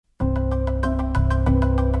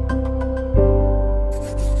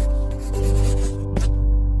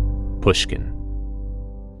Pushkin.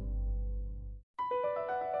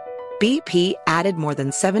 BP added more than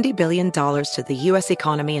 $70 billion to the U.S.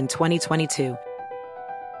 economy in 2022.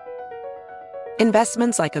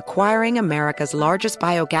 Investments like acquiring America's largest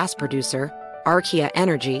biogas producer, Archaea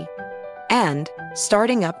Energy, and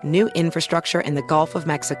starting up new infrastructure in the Gulf of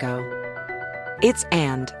Mexico. It's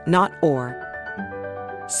and, not or.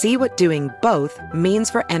 See what doing both means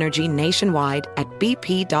for energy nationwide at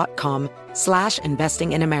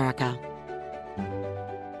bp.com/investing in America.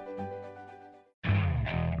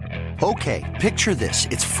 Okay, picture this.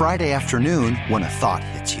 It's Friday afternoon when a thought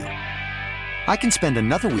hits you. I can spend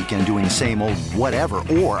another weekend doing the same old whatever,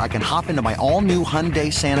 or I can hop into my all-new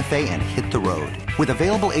Hyundai Santa Fe and hit the road. With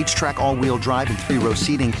available H-Track all-wheel drive and 3-row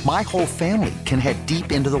seating, my whole family can head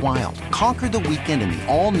deep into the wild. Conquer the weekend in the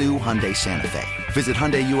all-new Hyundai Santa Fe. Visit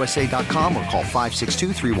HyundaiUSA.com or call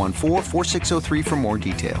 562-314-4603 for more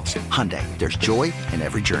details. Hyundai, there's joy in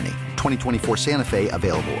every journey. 2024 Santa Fe,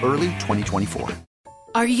 available early 2024.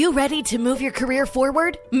 Are you ready to move your career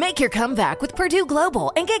forward? Make your comeback with Purdue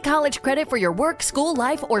Global and get college credit for your work, school,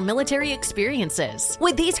 life, or military experiences.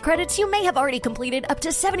 With these credits, you may have already completed up to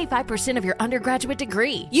 75% of your undergraduate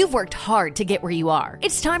degree. You've worked hard to get where you are.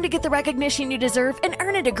 It's time to get the recognition you deserve and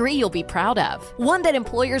earn a degree you'll be proud of. One that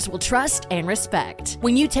employers will trust and respect.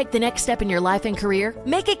 When you take the next step in your life and career,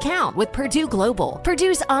 make it count with Purdue Global,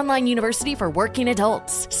 Purdue's online university for working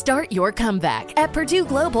adults. Start your comeback at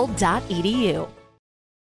purdueglobal.edu.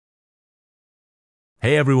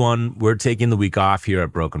 Hey everyone, we're taking the week off here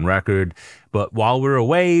at Broken Record, but while we're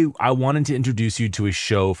away, I wanted to introduce you to a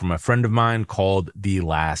show from a friend of mine called The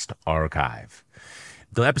Last Archive.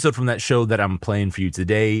 The episode from that show that I'm playing for you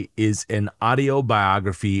today is an audio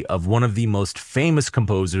biography of one of the most famous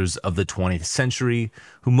composers of the 20th century,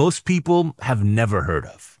 who most people have never heard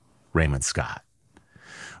of, Raymond Scott.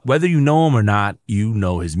 Whether you know him or not, you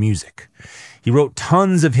know his music. He wrote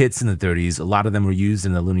tons of hits in the 30s. A lot of them were used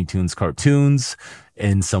in the Looney Tunes cartoons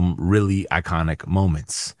in some really iconic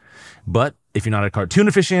moments. But if you're not a cartoon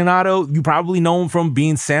aficionado, you probably know him from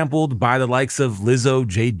being sampled by the likes of Lizzo,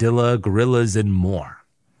 Jay Dilla, Gorillaz, and more.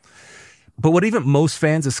 But what even most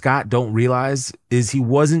fans of Scott don't realize is he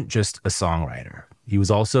wasn't just a songwriter. He was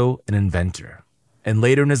also an inventor. And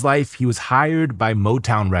later in his life, he was hired by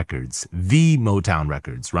Motown Records, the Motown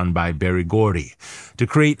Records, run by Berry Gordy, to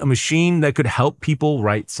create a machine that could help people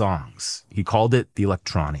write songs. He called it the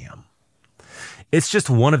Electronium. It's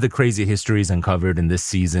just one of the crazy histories uncovered in this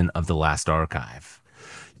season of The Last Archive.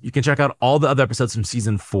 You can check out all the other episodes from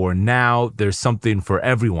season 4 now. There's something for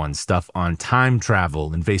everyone. Stuff on time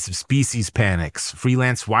travel, invasive species panics,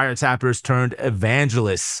 freelance wiretappers turned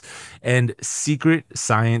evangelists, and secret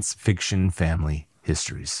science fiction family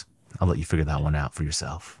histories. I'll let you figure that one out for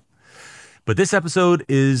yourself. But this episode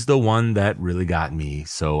is the one that really got me,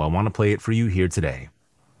 so I want to play it for you here today.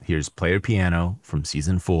 Here's Player Piano from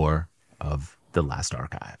season 4 of The Last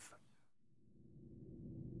Archive.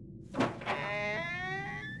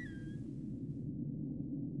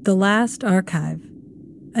 The Last Archive,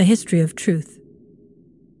 A History of Truth.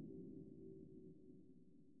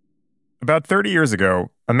 About 30 years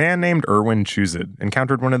ago, a man named Erwin Chuzid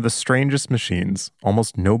encountered one of the strangest machines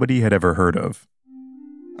almost nobody had ever heard of.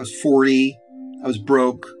 I was 40. I was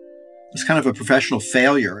broke. It was kind of a professional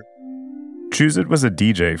failure. Chuzid was a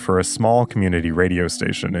DJ for a small community radio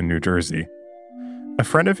station in New Jersey. A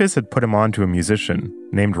friend of his had put him on to a musician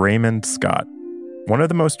named Raymond Scott, one of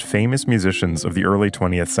the most famous musicians of the early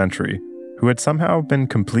 20th century, who had somehow been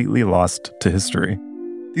completely lost to history.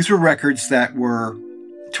 These were records that were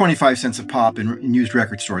 25 cents a pop in used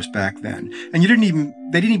record stores back then. And they didn't even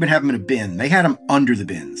have them in a bin. They had them under the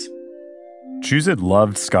bins. Chuzid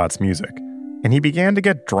loved Scott's music, and he began to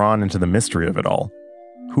get drawn into the mystery of it all.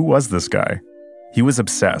 Who was this guy? He was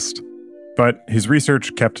obsessed, but his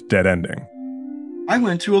research kept dead-ending. I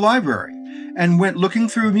went to a library and went looking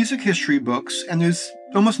through music history books, and there's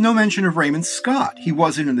almost no mention of Raymond Scott. He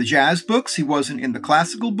wasn't in the jazz books. He wasn't in the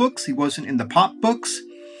classical books. He wasn't in the pop books.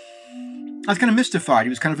 I was kind of mystified. He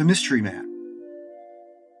was kind of a mystery man.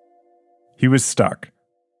 He was stuck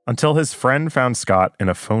until his friend found Scott in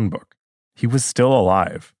a phone book. He was still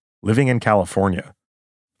alive, living in California.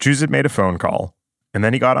 Chuzid made a phone call, and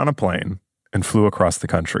then he got on a plane and flew across the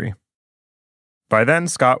country. By then,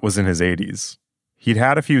 Scott was in his 80s. He'd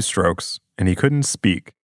had a few strokes, and he couldn't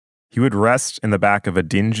speak. He would rest in the back of a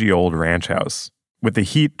dingy old ranch house, with the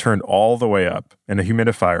heat turned all the way up and a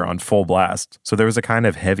humidifier on full blast, so there was a kind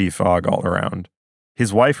of heavy fog all around.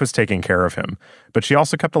 His wife was taking care of him, but she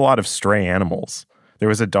also kept a lot of stray animals. There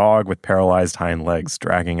was a dog with paralyzed hind legs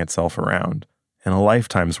dragging itself around, and a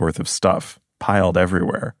lifetime's worth of stuff piled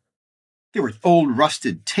everywhere. There were old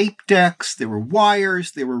rusted tape decks, there were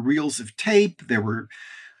wires, there were reels of tape, there were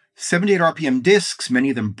 78 RPM discs,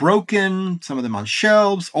 many of them broken, some of them on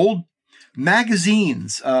shelves, old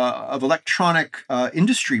magazines of electronic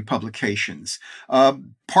industry publications,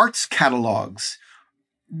 parts catalogs,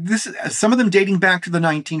 some of them dating back to the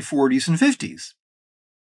 1940s and 50s.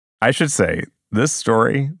 I should say, this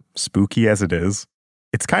story, spooky as it is,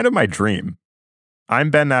 it's kind of my dream. I'm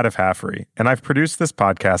Ben Naddaff-Haffery, and I've produced this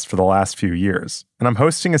podcast for the last few years, and I'm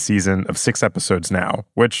hosting a season of 6 episodes now,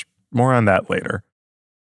 which, more on that later.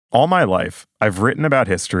 All my life, I've written about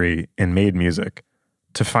history and made music.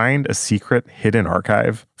 To find a secret hidden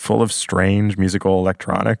archive full of strange musical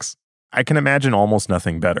electronics, I can imagine almost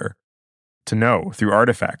nothing better. To know, through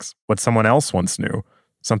artifacts, what someone else once knew,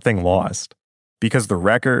 something lost. Because the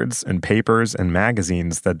records and papers and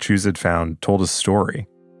magazines that Chooz had found told a story.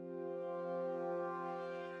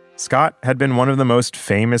 Scott had been one of the most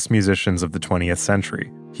famous musicians of the 20th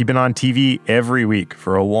century. He'd been on TV every week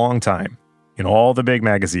for a long time, in all the big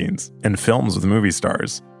magazines and films with movie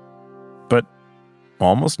stars. But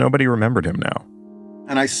almost nobody remembered him now.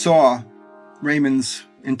 And I saw Raymond's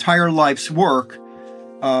entire life's work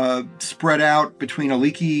spread out between a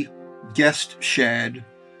leaky guest shed,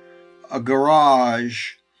 a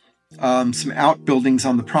garage, some outbuildings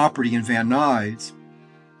on the property in Van Nuys.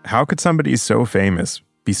 How could somebody so famous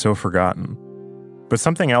be so forgotten? But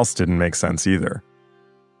something else didn't make sense either.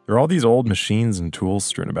 There are all these old machines and tools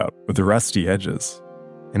strewn about with the rusty edges.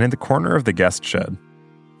 And in the corner of the guest shed,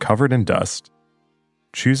 covered in dust,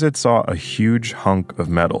 Chooz saw a huge hunk of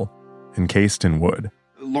metal encased in wood.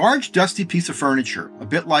 A large dusty piece of furniture, a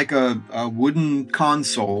bit like a wooden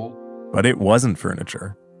console. But it wasn't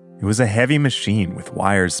furniture. It was a heavy machine with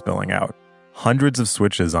wires spilling out, hundreds of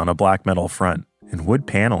switches on a black metal front, and wood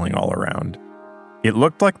paneling all around. It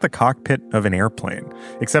looked like the cockpit of an airplane,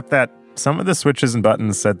 except that some of the switches and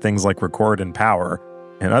buttons said things like record and power,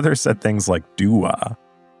 and others said things like doo-wah.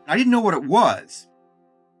 I didn't know what it was.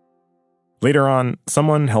 Later on,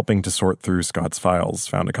 someone helping to sort through Scott's files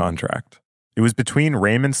found a contract. It was between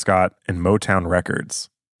Raymond Scott and Motown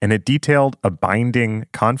Records, and it detailed a binding,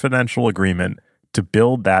 confidential agreement to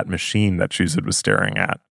build that machine that Chooz was staring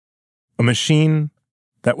at. A machine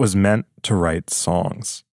that was meant to write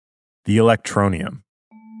songs. The Electronium.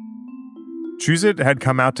 Chooz had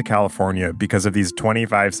come out to California because of these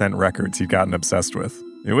 25-cent records he'd gotten obsessed with.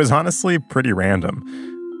 It was honestly pretty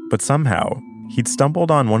random, but somehow he'd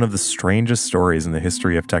stumbled on one of the strangest stories in the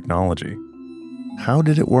history of technology. How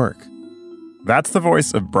did it work? That's the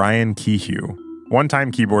voice of Brian Kehew,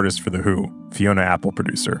 one-time keyboardist for The Who, Fiona Apple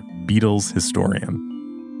producer, Beatles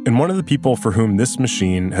historian, and one of the people for whom this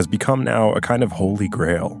machine has become now a kind of holy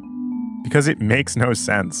grail. Because it makes no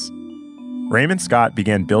sense. Raymond Scott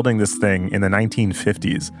began building this thing in the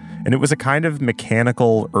 1950s, and it was a kind of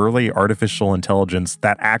mechanical, early artificial intelligence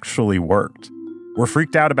that actually worked. We're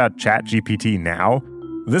freaked out about ChatGPT now.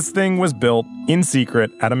 This thing was built in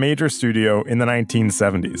secret at a major studio in the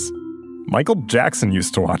 1970s. Michael Jackson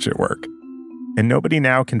used to watch it work. And nobody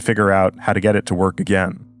now can figure out how to get it to work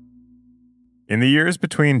again. In the years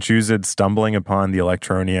between Chooz stumbling upon the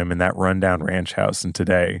Electronium in that rundown ranch house and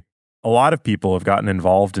today, a lot of people have gotten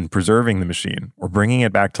involved in preserving the machine or bringing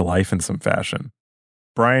it back to life in some fashion.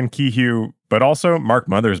 Brian Kehew, but also Mark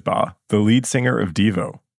Mothersbaugh, the lead singer of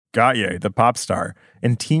Devo, Gautier, the pop star,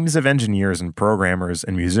 and teams of engineers and programmers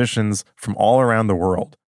and musicians from all around the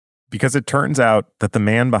world. Because it turns out that the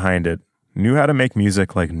man behind it knew how to make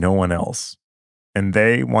music like no one else. And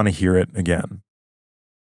they want to hear it again.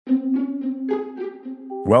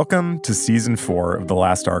 Welcome to Season 4 of The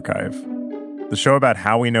Last Archive, the show about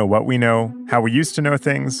how we know what we know, how we used to know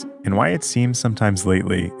things, and why it seems sometimes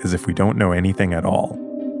lately as if we don't know anything at all.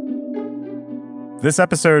 This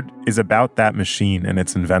episode is about that machine and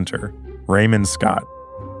its inventor, Raymond Scott.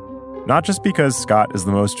 Not just because Scott is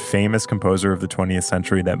the most famous composer of the 20th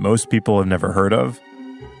century that most people have never heard of,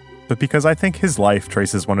 but because I think his life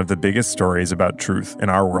traces one of the biggest stories about truth in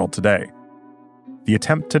our world today. The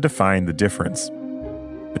attempt to define the difference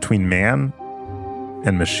between man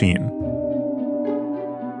and machine.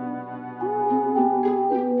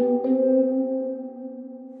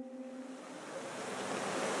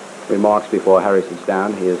 Remarks before Harry sits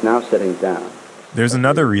down. He is now sitting down. There's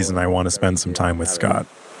another reason I want to spend some time with Scott.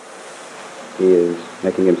 He is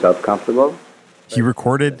making himself comfortable. He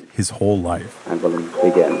recorded his whole life. And we'll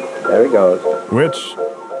begin. There he goes. Which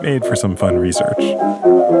made for some fun research. That's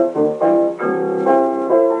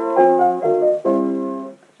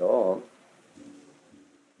all.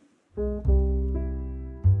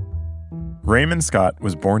 Raymond Scott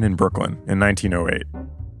was born in Brooklyn in 1908.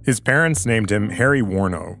 His parents named him Harry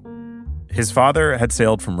Warno. His father had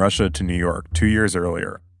sailed from Russia to New York 2 years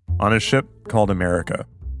earlier on a ship called America.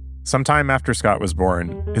 Sometime after Scott was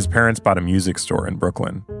born, his parents bought a music store in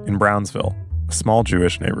Brooklyn, in Brownsville, a small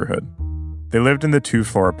Jewish neighborhood. They lived in the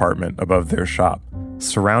 2-floor apartment above their shop,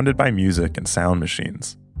 surrounded by music and sound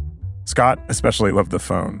machines. Scott especially loved the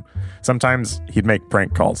phone. Sometimes he'd make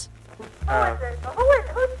prank calls. Who's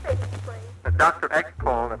speaking, please? Dr. X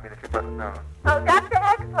called, if you must know. Oh, Dr.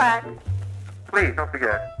 X-Lax. Please, don't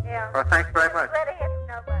forget. Yeah. Well, thanks very much. Glad to hear from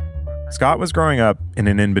nobody. Scott was growing up in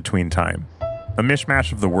an in-between time, a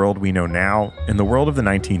mishmash of the world we know now and the world of the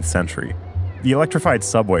 19th century. The electrified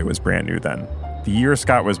subway was brand new then. The year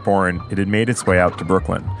Scott was born, it had made its way out to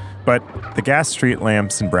Brooklyn. But the gas street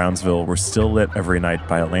lamps in Brownsville were still lit every night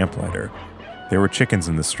by a lamplighter. There were chickens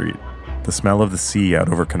in the street, the smell of the sea out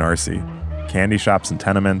over Canarsie, candy shops and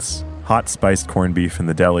tenements, hot spiced corned beef in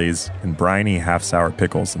the delis, and briny half-sour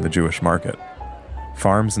pickles in the Jewish market.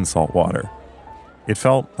 Farms and salt water. It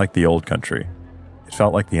felt like the old country. It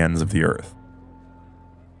felt like the ends of the earth.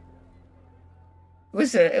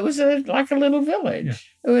 It was like a little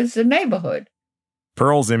village. It was a neighborhood.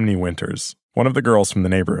 Pearl Zimney Winters, one of the girls from the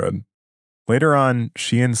neighborhood. Later on,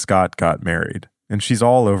 she and Scott got married, and she's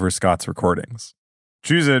all over Scott's recordings.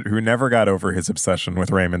 Juzit, who never got over his obsession with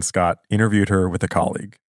Raymond Scott, interviewed her with a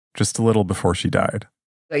colleague, just a little before she died.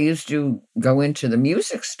 I used to go into the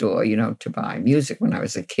music store, to buy music when I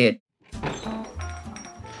was a kid.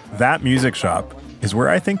 That music shop is where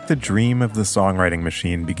I think the dream of the songwriting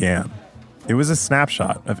machine began. It was a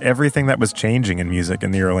snapshot of everything that was changing in music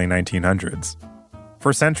in the early 1900s.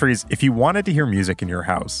 For centuries, if you wanted to hear music in your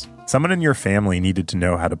house, someone in your family needed to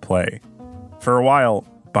know how to play. For a while,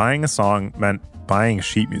 buying a song meant buying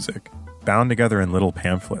sheet music, bound together in little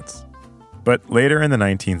pamphlets. But later in the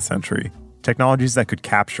 19th century, technologies that could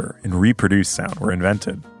capture and reproduce sound were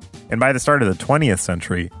invented. And by the start of the 20th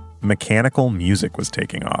century, mechanical music was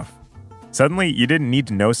taking off. Suddenly, you didn't need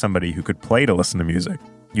to know somebody who could play to listen to music.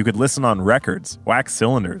 You could listen on records, wax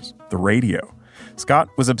cylinders, the radio. Scott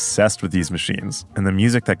was obsessed with these machines and the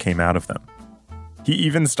music that came out of them. He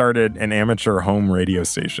even started an amateur home radio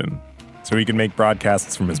station so he could make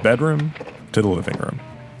broadcasts from his bedroom to the living room.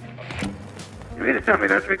 You mean to tell me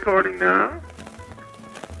that's recording now?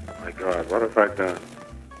 Oh my God, what have I done?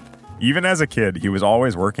 Even as a kid, he was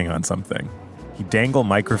always working on something. He'd dangle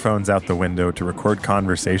microphones out the window to record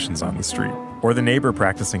conversations on the street, or the neighbor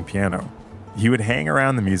practicing piano. He would hang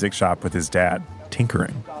around the music shop with his dad,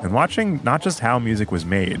 tinkering, and watching not just how music was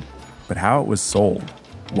made, but how it was sold,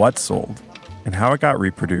 what sold, and how it got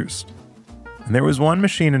reproduced. And there was one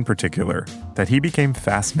machine in particular that he became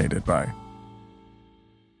fascinated by.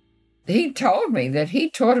 He told me that he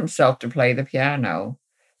taught himself to play the piano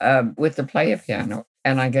with the player piano,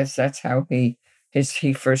 and I guess that's how he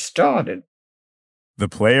first started. The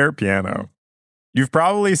player piano. You've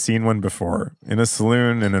probably seen one before, in a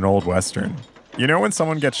saloon in an old Western. You know when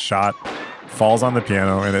someone gets shot, falls on the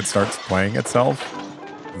piano, and it starts playing itself?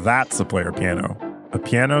 That's a player piano. A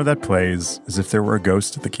piano that plays as if there were a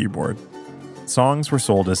ghost at the keyboard. Songs were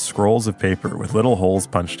sold as scrolls of paper with little holes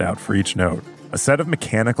punched out for each note, a set of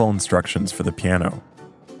mechanical instructions for the piano.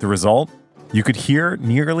 The result? You could hear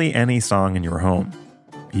nearly any song in your home,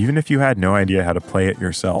 even if you had no idea how to play it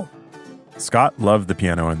yourself. Scott loved the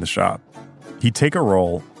piano in the shop. He'd take a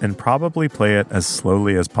roll and probably play it as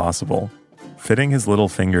slowly as possible, fitting his little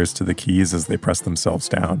fingers to the keys as they pressed themselves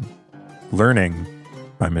down. Learning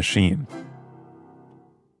by machine.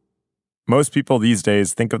 Most people these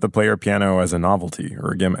days think of the player piano as a novelty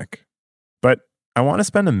or a gimmick. But I want to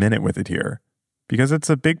spend a minute with it here, because it's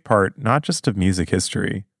a big part not just of music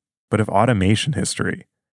history, but of automation history.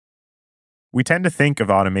 We tend to think of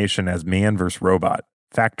automation as man versus robot,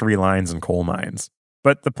 factory lines and coal mines.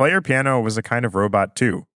 But the player piano was a kind of robot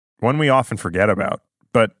too, one we often forget about,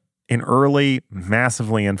 but an early,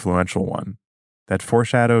 massively influential one that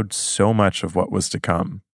foreshadowed so much of what was to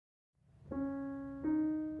come.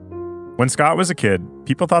 When Scott was a kid,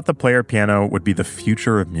 people thought the player piano would be the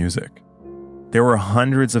future of music. There were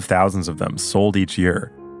hundreds of thousands of them sold each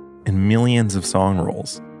year, and millions of song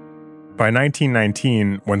rolls. By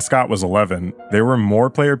 1919, when Scott was 11, there were more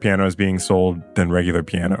player pianos being sold than regular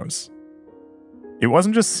pianos. It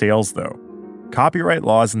wasn't just sales, though. Copyright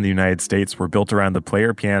laws in the United States were built around the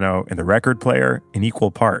player piano and the record player in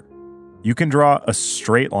equal part. You can draw a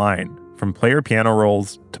straight line from player piano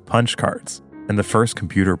rolls to punch cards and the first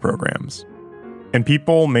computer programs. And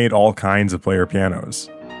people made all kinds of player pianos.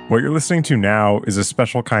 What you're listening to now is a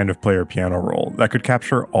special kind of player piano roll that could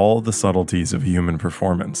capture all the subtleties of human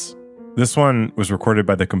performance. This one was recorded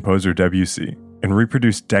by the composer Debussy and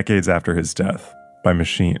reproduced decades after his death by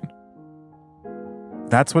machine.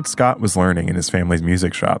 That's what Scott was learning in his family's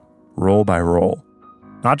music shop, roll by roll.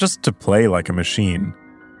 Not just to play like a machine,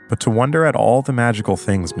 but to wonder at all the magical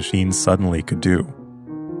things machines suddenly could do.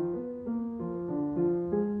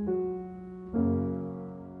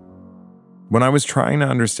 When I was trying to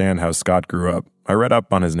understand how Scott grew up, I read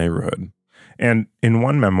up on his neighborhood. And in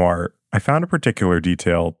one memoir, I found a particular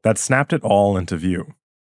detail that snapped it all into view.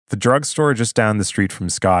 The drugstore just down the street from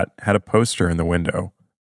Scott had a poster in the window.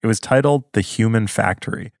 It was titled The Human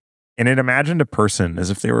Factory, and it imagined a person as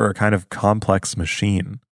if they were a kind of complex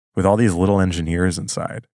machine with all these little engineers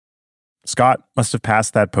inside. Scott must have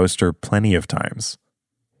passed that poster plenty of times.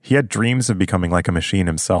 He had dreams of becoming like a machine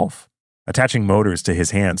himself, attaching motors to his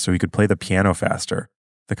hands so he could play the piano faster,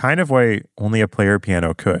 the kind of way only a player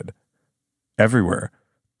piano could. Everywhere,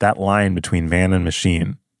 that line between man and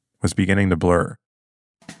machine was beginning to blur.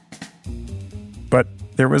 But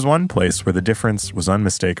there was one place where the difference was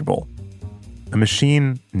unmistakable. A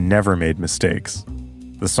machine never made mistakes.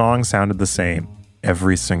 The song sounded the same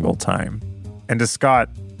every single time. And to Scott,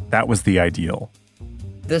 that was the ideal.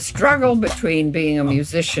 The struggle between being a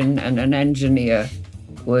musician and an engineer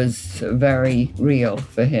was very real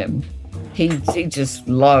for him. He just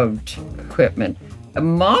loved equipment.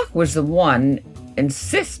 Mark was the one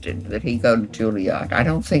insisted that he go to Juilliard. I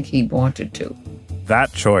don't think he wanted to.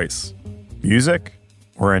 That choice, music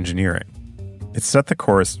or engineering, it set the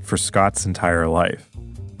course for Scott's entire life.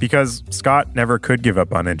 Because Scott never could give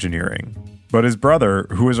up on engineering. But his brother,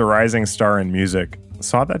 who was a rising star in music,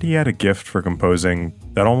 saw that he had a gift for composing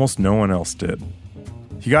that almost no one else did.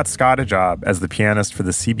 He got Scott a job as the pianist for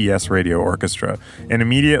the CBS Radio Orchestra, and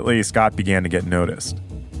immediately Scott began to get noticed.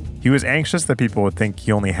 He was anxious that people would think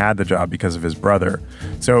he only had the job because of his brother,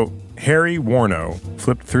 so Harry Warno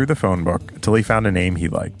flipped through the phone book until he found a name he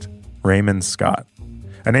liked, Raymond Scott.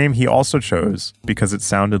 A name he also chose because it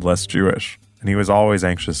sounded less Jewish, and he was always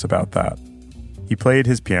anxious about that. He played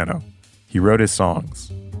his piano, he wrote his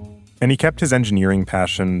songs, and he kept his engineering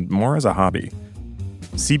passion more as a hobby.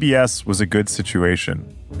 CBS was a good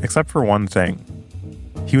situation, except for one thing.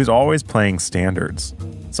 He was always playing standards,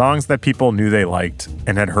 songs that people knew they liked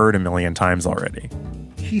and had heard a million times already.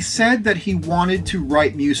 He said that he wanted to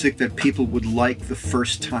write music that people would like the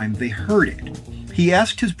first time they heard it. He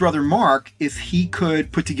asked his brother Mark if he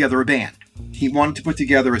could put together a band. He wanted to put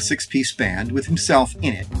together a 6-piece band with himself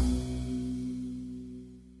in it.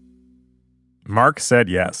 Mark said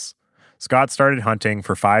yes. Scott started hunting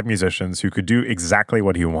for 5 musicians who could do exactly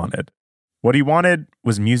what he wanted. What he wanted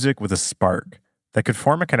was music with a spark that could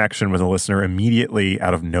form a connection with a listener immediately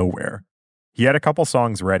out of nowhere. He had a couple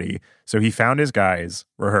songs ready, so he found his guys,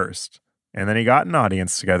 rehearsed, and then he got an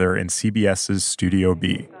audience together in CBS's Studio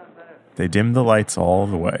B. They dimmed the lights all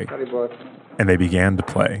the way, and they began to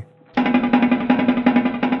play.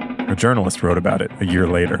 A journalist wrote about it a year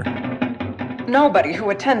later. Nobody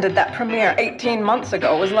who attended that premiere 18 months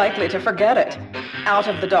ago was likely to forget it. Out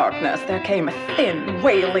of the darkness, there came a thin,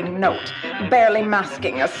 wailing note, barely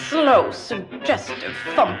masking a slow, suggestive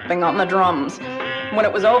thumping on the drums. When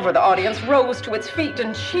it was over, the audience rose to its feet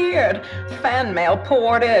and cheered. Fan mail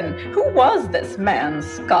poured in. Who was this man,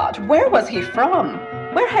 Scott? Where was he from?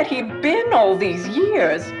 Where had he been all these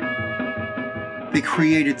years? They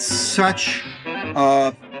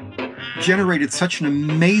generated such an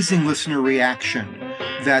amazing listener reaction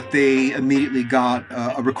that they immediately got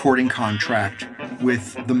a recording contract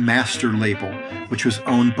with the Master label, which was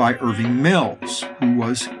owned by Irving Mills, who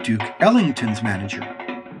was Duke Ellington's manager.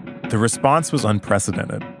 The response was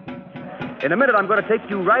unprecedented. In a minute, I'm going to take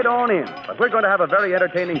you right on in, but we're going to have a very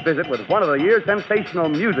entertaining visit with one of the year's sensational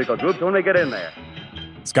musical groups when we get in there.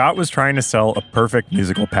 Scott was trying to sell a perfect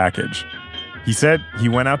musical package. He said he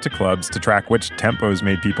went out to clubs to track which tempos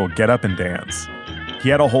made people get up and dance. He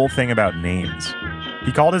had a whole thing about names.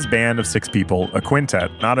 He called his band of 6 people a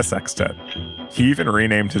quintet, not a sextet. He even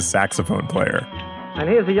renamed his saxophone player. And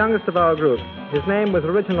here's the youngest of our group. His name was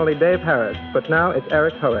originally Dave Harris, but now it's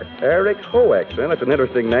Eric Hoek. Eric Hoek, then? That's an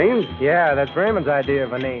interesting name. Yeah, that's Raymond's idea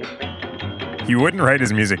of a name. He wouldn't write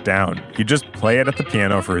his music down. He'd just play it at the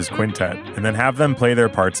piano for his quintet, and then have them play their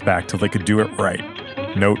parts back till they could do it right,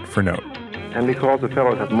 note for note. And because the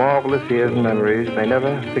fellows have marvelous ears and memories, they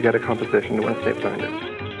never forget a composition once they've learned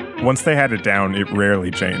it. Once they had it down, it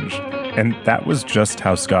rarely changed. And that was just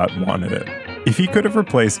how Scott wanted it. If he could have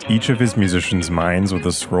replaced each of his musicians' minds with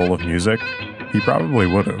a scroll of music, he probably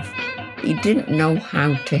would have. He didn't know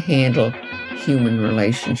how to handle human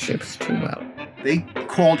relationships too well. They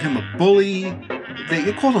called him a bully.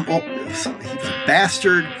 They called him was a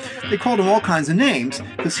bastard. They called him all kinds of names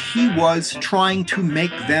because he was trying to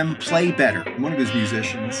make them play better. One of his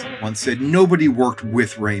musicians once said, nobody worked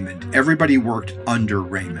with Raymond. Everybody worked under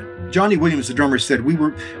Raymond. Johnny Williams, the drummer, said,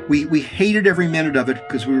 we hated every minute of it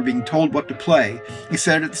because we were being told what to play. He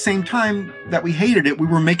said at the same time that we hated it, we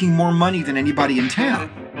were making more money than anybody in town.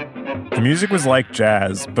 The music was like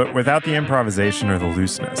jazz, but without the improvisation or the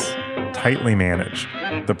looseness. Tightly managed.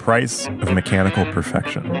 The price of mechanical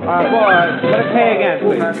perfection. Boy, let's pay again,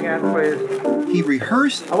 please. He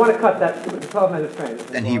rehearsed. I want to cut that 12-minute frame.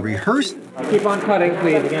 Then he rehearsed. Keep on cutting,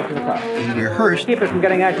 please, against the top. He rehearsed. Keep it from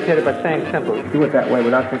getting agitated by saying simple. Do it that way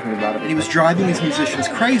without thinking about it. And he was driving his musicians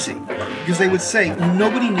crazy because they would say,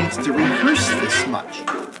 nobody needs to rehearse this much.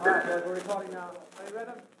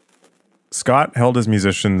 Scott held his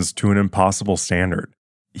musicians to an impossible standard.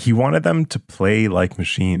 He wanted them to play like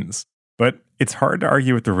machines. But it's hard to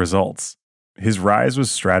argue with the results. His rise was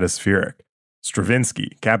stratospheric.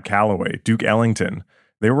 Stravinsky, Cab Calloway, Duke Ellington,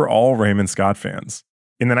 they were all Raymond Scott fans.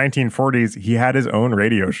 In the 1940s, he had his own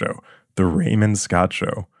radio show, The Raymond Scott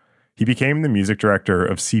Show. He became the music director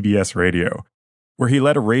of CBS Radio, where he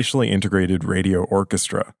led a racially integrated radio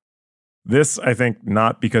orchestra. This, I think,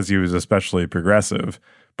 not because he was especially progressive,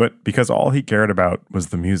 but because all he cared about was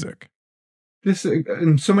the music. This,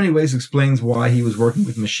 in so many ways, explains why he was working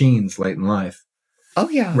with machines late in life. Oh,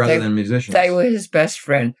 yeah. Rather than musicians. They were his best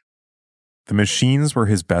friend. The machines were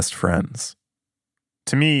his best friends.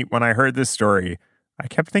 To me, when I heard this story, I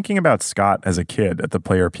kept thinking about Scott as a kid at the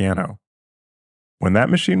Player Piano. When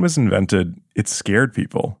that machine was invented, it scared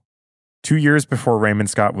people. 2 years before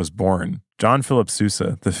Raymond Scott was born, John Philip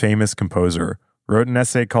Sousa, the famous composer, wrote an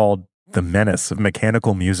essay called The Menace of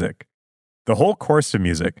Mechanical Music. The whole course of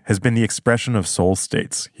music has been the expression of soul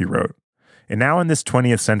states, he wrote. And now in this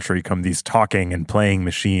 20th century come these talking and playing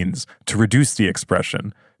machines to reduce the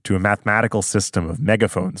expression to a mathematical system of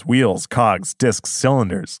megaphones, wheels, cogs, discs,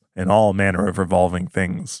 cylinders, and all manner of revolving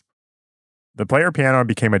things. The Player Piano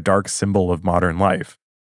became a dark symbol of modern life.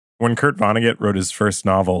 When Kurt Vonnegut wrote his first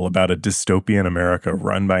novel about a dystopian America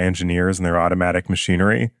run by engineers and their automatic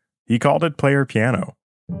machinery, he called it Player Piano.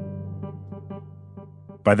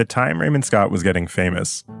 By the time Raymond Scott was getting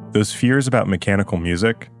famous, those fears about mechanical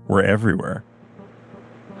music were everywhere.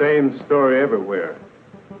 Same story everywhere.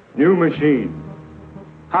 New machines,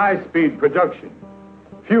 high-speed production,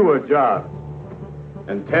 fewer jobs,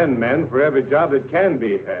 and 10 men for every job that can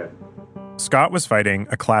be had. Scott was fighting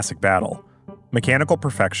a classic battle, mechanical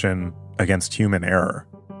perfection against human error.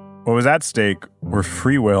 What was at stake were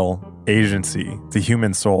free will, agency, the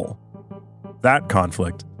human soul. That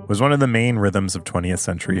conflict was one of the main rhythms of 20th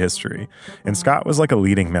century history, and Scott was like a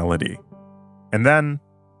leading melody. And then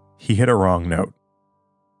he hit a wrong note.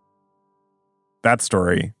 That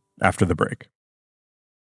story after the break.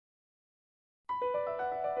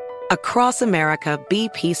 Across America,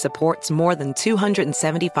 BP supports more than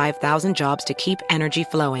 275,000 jobs to keep energy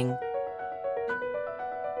flowing.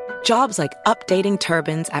 Jobs like updating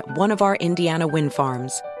turbines at one of our Indiana wind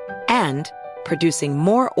farms and producing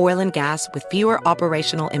more oil and gas with fewer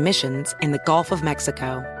operational emissions in the Gulf of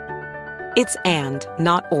Mexico. It's and,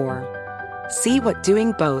 not or. See what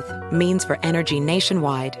doing both means for energy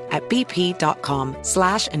nationwide at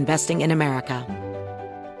bp.com/investing in America.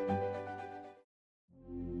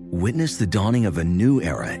 Witness the dawning of a new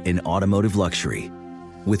era in automotive luxury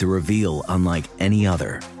with a reveal unlike any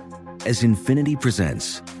other as Infiniti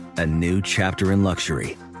presents a new chapter in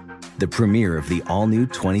luxury, the premiere of the all-new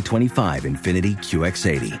 2025 Infiniti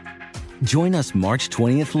QX80. Join us March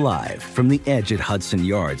 20th live from the Edge at Hudson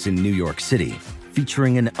Yards in New York City,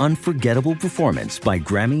 featuring an unforgettable performance by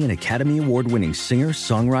Grammy and Academy Award-winning singer,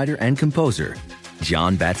 songwriter, and composer,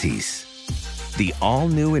 Jon Batiste. The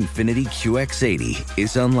all-new Infiniti QX80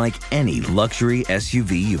 is unlike any luxury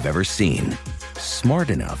SUV you've ever seen. Smart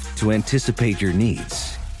enough to anticipate your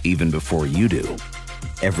needs, even before you do.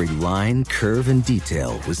 Every line, curve, and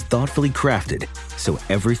detail was thoughtfully crafted, so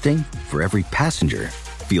everything for every passenger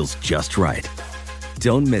feels just right.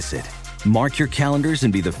 Don't miss it. Mark your calendars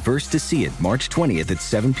and be the first to see it March 20th at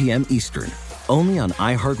 7 p.m. Eastern, only on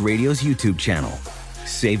iHeartRadio's YouTube channel.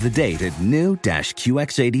 Save the date at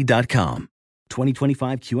new-QX80.com.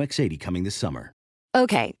 2025 QX80 coming this summer.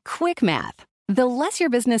 Okay, quick math. The less your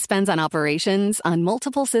business spends on operations, on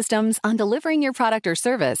multiple systems, on delivering your product or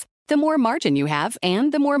service, the more margin you have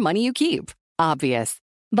and the more money you keep. Obvious.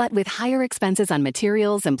 But with higher expenses on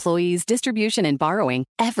materials, employees, distribution, and borrowing,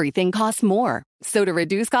 everything costs more. So to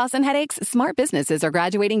reduce costs and headaches, smart businesses are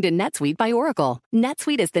graduating to NetSuite by Oracle.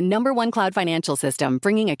 NetSuite is the #1 cloud financial system,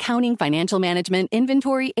 bringing accounting, financial management,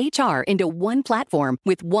 inventory, HR into one platform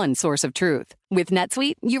with one source of truth. With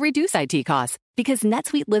NetSuite, you reduce IT costs because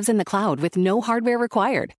NetSuite lives in the cloud with no hardware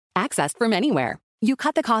required, accessed from anywhere. You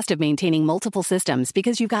cut the cost of maintaining multiple systems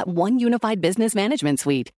because you've got one unified business management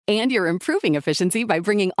suite. And you're improving efficiency by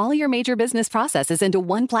bringing all your major business processes into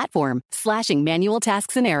one platform, slashing manual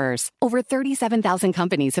tasks and errors. Over 37,000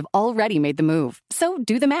 companies have already made the move. So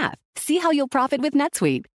do the math. See how you'll profit with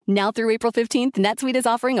NetSuite. Now through April 15th, NetSuite is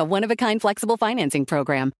offering a one-of-a-kind flexible financing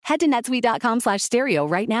program. Head to netsuite.com/stereo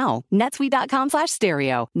right now.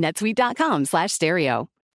 netsuite.com/stereo. netsuite.com/stereo.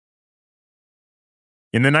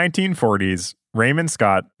 In the 1940s, Raymond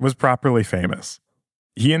Scott was properly famous.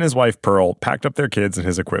 He and his wife Pearl packed up their kids and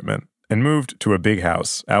his equipment and moved to a big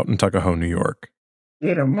house out in Tuckahoe, New York. He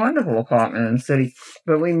had a wonderful apartment in the city,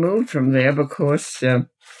 but we moved from there because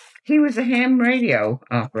he was a ham radio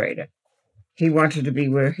operator. He wanted to be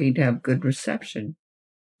where he'd have good reception.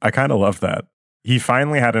 I kind of love that. He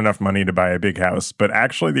finally had enough money to buy a big house, but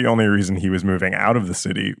actually the only reason he was moving out of the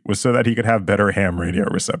city was so that he could have better ham radio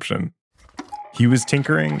reception. He was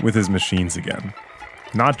tinkering with his machines again.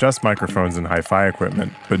 Not just microphones and hi-fi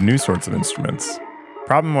equipment, but new sorts of instruments.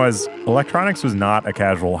 Problem was, electronics was not a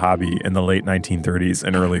casual hobby in the late 1930s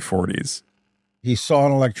and early 40s. He saw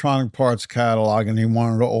an electronic parts catalog and he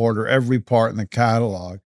wanted to order every part in the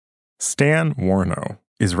catalog. Stan Warno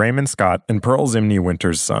is Raymond Scott and Pearl Zimney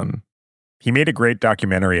Winter's son. He made a great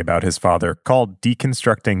documentary about his father called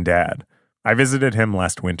Deconstructing Dad. I visited him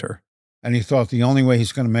last winter. And he thought the only way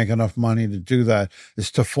he's going to make enough money to do that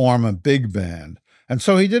is to form a big band. And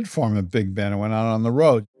so he did form a big band and went out on the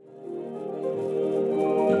road.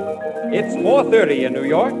 It's 4:30 in New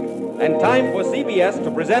York, and time for CBS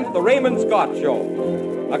to present The Raymond Scott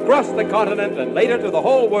Show. Across the continent and later to the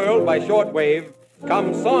whole world by shortwave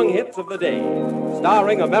come song hits of the day,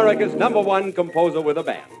 starring America's #1 composer with a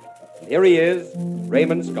band. Here he is,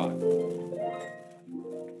 Raymond Scott.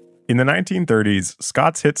 In the 1930s,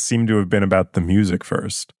 Scott's hits seem to have been about the music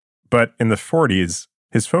first. But in the 40s,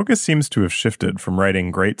 his focus seems to have shifted from writing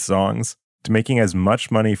great songs to making as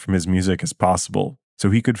much money from his music as possible so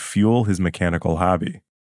he could fuel his mechanical hobby.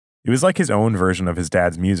 It was like his own version of his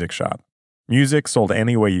dad's music shop. Music sold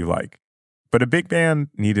any way you like. But a big band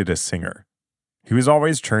needed a singer. He was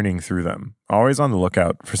always churning through them, always on the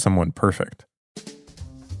lookout for someone perfect.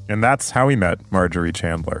 And that's how he met Marjorie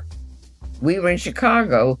Chandler. We were in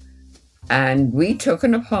Chicago, and we took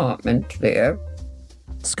an apartment there.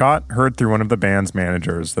 Scott heard through one of the band's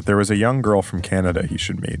managers that there was a young girl from Canada he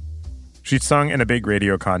should meet. She'd sung in a big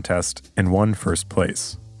radio contest and won first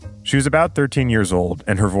place. She was about 13 years old,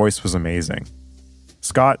 and her voice was amazing.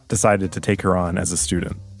 Scott decided to take her on as a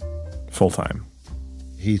student, full-time.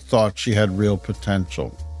 He thought she had real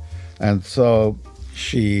potential. And so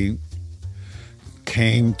she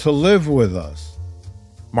came to live with us.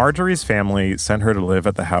 Marjorie's family sent her to live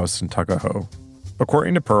at the house in Tuckahoe.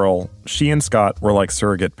 According to Pearl, she and Scott were like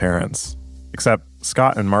surrogate parents, except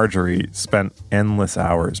Scott and Marjorie spent endless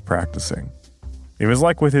hours practicing. It was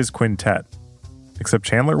like with his quintet, except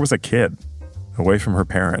Chandler was a kid, away from her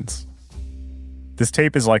parents. This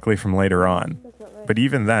tape is likely from later on, but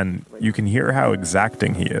even then, you can hear how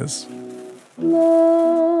exacting he is.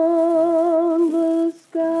 Long the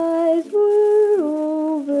skies were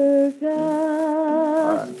overcast.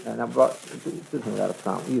 Now, brought this isn't without a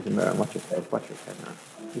sound. Use a mirror. Watch your face. Watch your head now.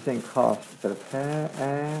 You're saying cough instead of hair.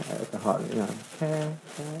 It's a hard, hair.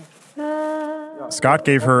 Scott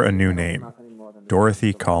gave her a new name,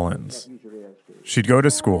 Dorothy Collins. She'd go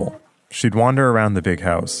to school. She'd wander around the big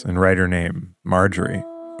house and write her name, Marjorie,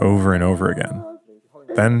 over and over again.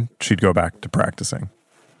 Then she'd go back to practicing.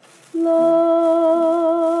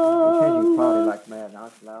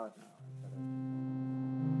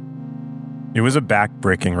 It was a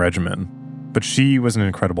back-breaking regimen, but she was an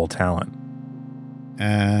incredible talent.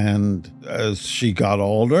 And as she got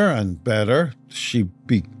older and better, he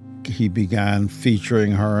began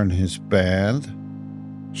featuring her in his band.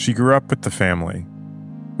 She grew up with the family.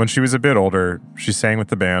 When she was a bit older, she sang with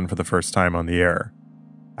the band for the first time on the air.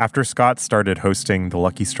 After Scott started hosting the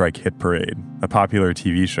Lucky Strike Hit Parade, a popular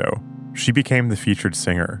TV show, she became the featured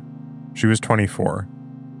singer. She was 24.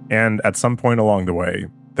 And at some point along the way,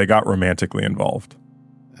 they got romantically involved.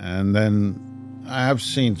 And then I have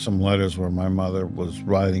seen some letters where my mother was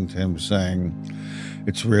writing to him saying,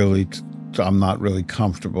 I'm not really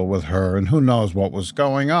comfortable with her. And who knows what was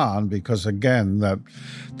going on, because again, that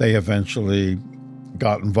they eventually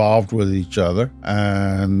got involved with each other,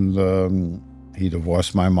 and he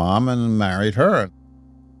divorced my mom and married her.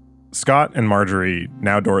 Scott and Marjorie,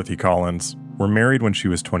 now Dorothy Collins, were married when she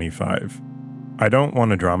was 25. I don't want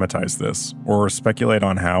to dramatize this or speculate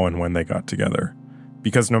on how and when they got together,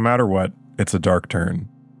 because no matter what, it's a dark turn.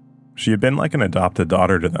 She had been like an adopted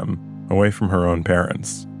daughter to them, away from her own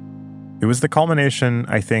parents. It was the culmination,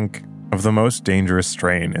 I think, of the most dangerous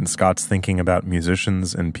strain in Scott's thinking about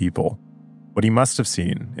musicians and people. What he must have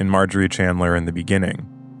seen in Marjorie Chandler in the beginning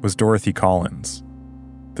was Dorothy Collins,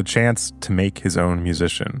 the chance to make his own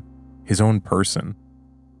musician, his own person,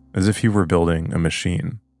 as if he were building a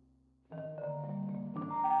machine.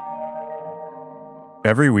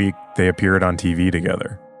 Every week, they appeared on TV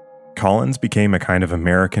together. Collins became a kind of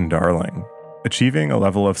American darling, achieving a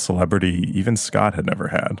level of celebrity even Scott had never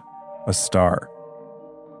had, a star.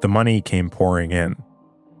 The money came pouring in.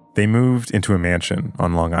 They moved into a mansion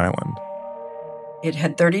on Long Island. It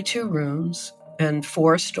had 32 rooms and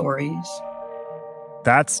 4 stories.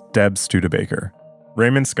 That's Deb Studebaker,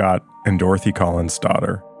 Raymond Scott and Dorothy Collins'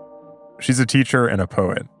 daughter. She's a teacher and a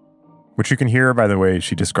poet, which you can hear by the way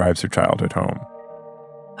she describes her childhood home.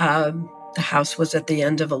 The house was at the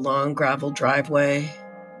end of a long gravel driveway.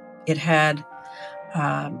 It had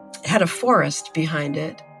a forest behind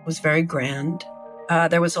it. It was very grand.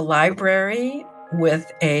 There was a library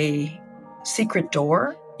with a secret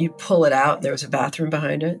door. You'd pull it out. There was a bathroom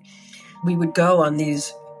behind it. We would go on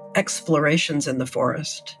these explorations in the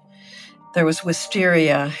forest. There was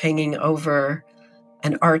wisteria hanging over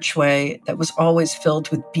an archway that was always filled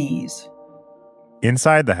with bees.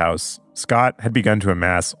 Inside the house, Scott had begun to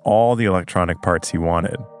amass all the electronic parts he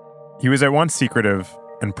wanted. He was at once secretive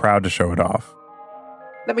and proud to show it off.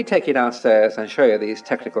 Let me take you downstairs and show you these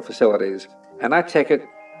technical facilities. And I take it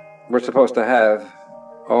we're supposed to have,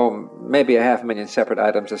 maybe 500,000 separate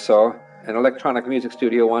items or so. An electronic music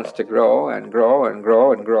studio wants to grow and grow and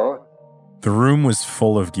grow and grow. The room was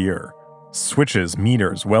full of gear. Switches,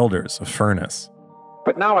 meters, welders, a furnace.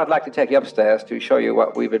 But now I'd like to take you upstairs to show you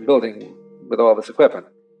what we've been building with all this equipment.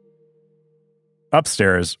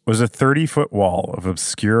 Upstairs was a 30-foot wall of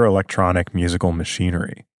obscure electronic musical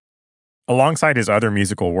machinery. Alongside his other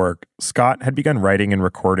musical work, Scott had begun writing and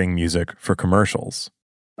recording music for commercials.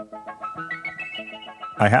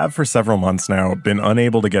 I have for several months now been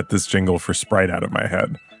unable to get this jingle for Sprite out of my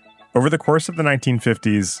head. Over the course of the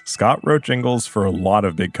 1950s, Scott wrote jingles for a lot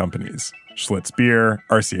of big companies. Schlitz Beer,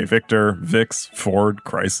 RCA Victor, Vicks, Ford,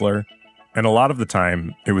 Chrysler. And a lot of the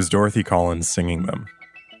time, it was Dorothy Collins singing them.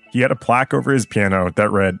 He had a plaque over his piano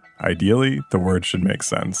that read, ideally, the words should make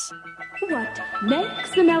sense. What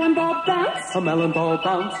makes a melon ball bounce? A melon ball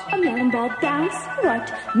bounce. A melon ball bounce.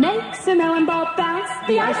 What makes a melon ball bounce?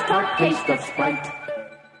 The ice-dark taste of Sprite.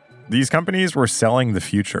 These companies were selling the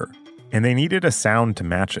future, and they needed a sound to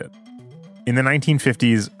match it. In the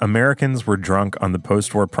 1950s, Americans were drunk on the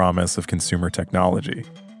post-war promise of consumer technology.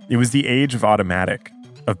 It was the age of automatic,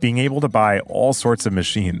 of being able to buy all sorts of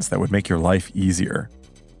machines that would make your life easier.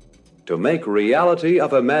 To make reality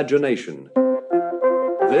of imagination.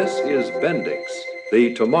 This is Bendix,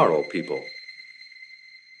 the Tomorrow People.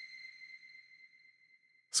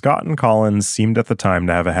 Scott and Collins seemed at the time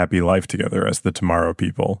to have a happy life together as the Tomorrow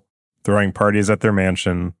People, throwing parties at their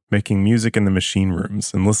mansion, making music in the machine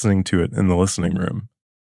rooms, and listening to it in the listening room.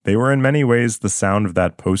 They were in many ways the sound of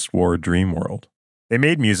that post-war dream world. They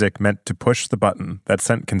made music meant to push the button that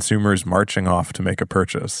sent consumers marching off to make a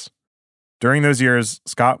purchase. During those years,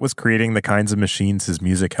 Scott was creating the kinds of machines his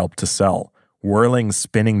music helped to sell, whirling,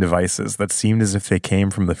 spinning devices that seemed as if they came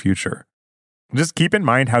from the future. Just keep in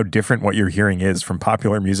mind how different what you're hearing is from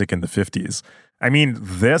popular music in the 50s. I mean,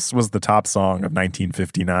 this was the top song of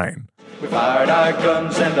 1959. We fired our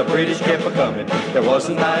guns and the British kept a-coming. There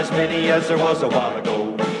wasn't as many as there was a while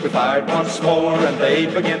ago. We fired once more and they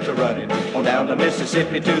began to run it on down the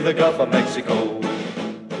Mississippi to the Gulf of Mexico.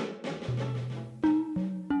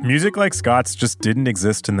 Music like Scott's just didn't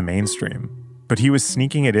exist in the mainstream, but he was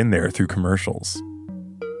sneaking it in there through commercials.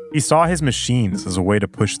 He saw his machines as a way to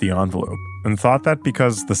push the envelope and thought that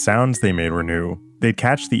because the sounds they made were new, they'd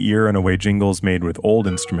catch the ear in a way jingles made with old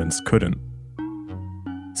instruments couldn't.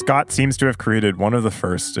 Scott seems to have created one of the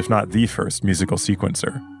first, if not the first, musical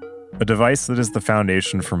sequencer, a device that is the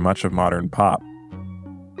foundation for much of modern pop.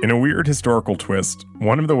 In a weird historical twist,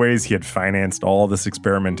 one of the ways he had financed all this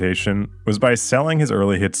experimentation was by selling his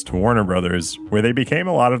early hits to Warner Brothers, where they became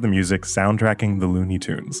a lot of the music soundtracking the Looney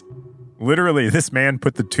Tunes. Literally, this man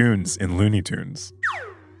put the tunes in Looney Tunes.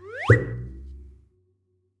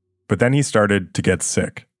 But then he started to get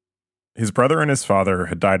sick. His brother and his father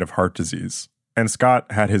had died of heart disease, and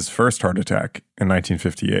Scott had his first heart attack in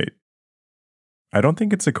 1958. I don't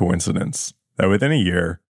think it's a coincidence that within a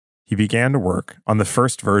year, he began to work on the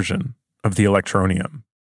first version of the Electronium,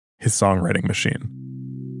 his songwriting machine.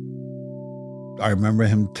 I remember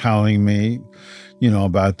him telling me,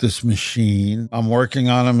 about this machine. I'm working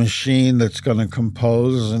on a machine that's going to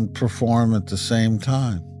compose and perform at the same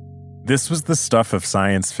time. This was the stuff of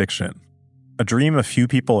science fiction, a dream a few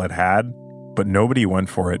people had, but nobody went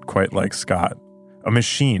for it quite like Scott. A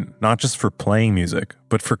machine, not just for playing music,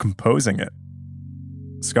 but for composing it.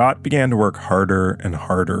 Scott began to work harder and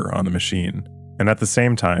harder on the machine, and at the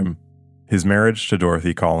same time, his marriage to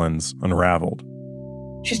Dorothy Collins unraveled.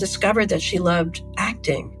 She discovered that she loved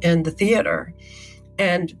acting and the theater.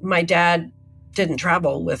 And my dad didn't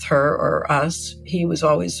travel with her or us. He was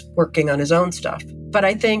always working on his own stuff. But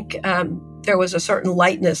I think there was a certain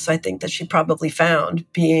lightness, I think, that she probably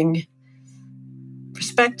found being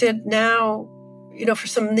respected now, for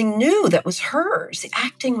something new that was hers. The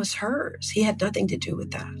acting was hers. He had nothing to do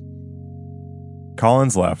with that.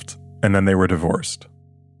 Collins left, and then they were divorced.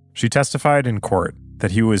 She testified in court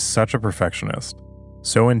that he was such a perfectionist,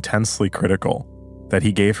 so intensely critical, that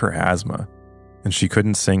he gave her asthma, and she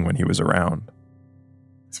couldn't sing when he was around.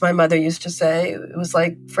 As my mother used to say, it was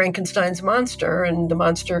like Frankenstein's monster, and the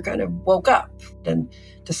monster kind of woke up and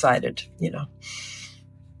decided,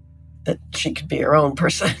 that she could be her own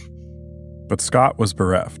person. But Scott was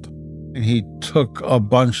bereft. He took a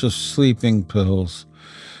bunch of sleeping pills,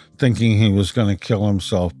 thinking he was going to kill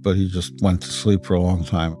himself, but he just went to sleep for a long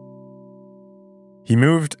time. He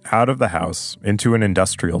moved out of the house into an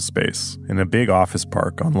industrial space in a big office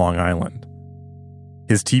park on Long Island.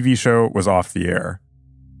 His TV show was off the air.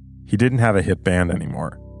 He didn't have a hit band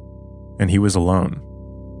anymore, and he was alone.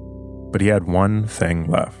 But he had one thing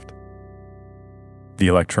left: the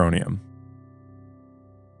Electronium.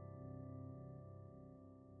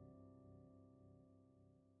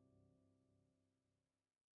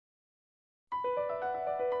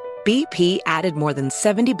 BP added more than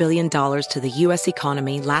 $70 billion to the U.S.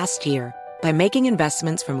 economy last year by making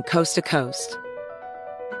investments from coast to coast.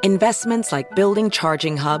 Investments like building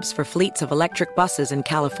charging hubs for fleets of electric buses in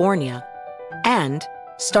California and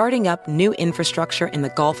starting up new infrastructure in the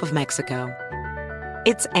Gulf of Mexico.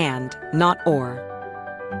 It's and, not or.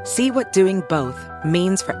 See what doing both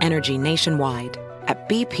means for energy nationwide at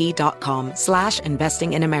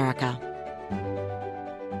bp.com/investing in America.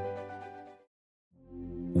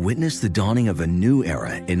 Witness the dawning of a new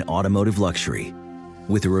era in automotive luxury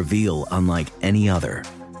with a reveal unlike any other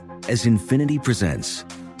as Infiniti presents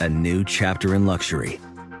a new chapter in luxury,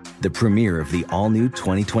 the premiere of the all-new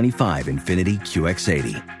 2025 Infiniti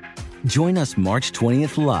QX80. Join us March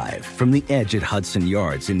 20th live from the Edge at Hudson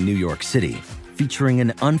Yards in New York City, featuring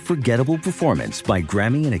an unforgettable performance by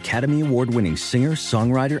Grammy and Academy Award-winning singer,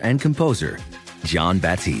 songwriter, and composer, Jon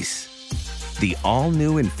Batiste. The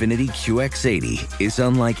all-new Infiniti QX80 is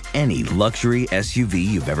unlike any luxury SUV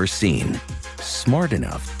you've ever seen. Smart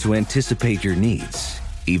enough to anticipate your needs,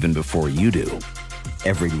 even before you do.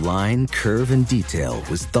 Every line, curve, and detail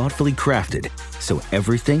was thoughtfully crafted, so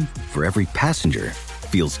everything for every passenger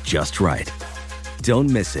feels just right.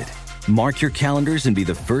 Don't miss it. Mark your calendars and be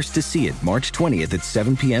the first to see it March 20th at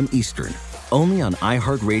 7 p.m. Eastern, only on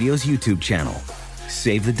iHeartRadio's YouTube channel.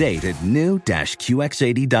 Save the date at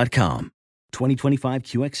new-QX80.com. 2025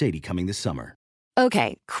 QX80 coming this summer.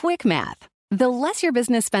 Okay, quick math. The less your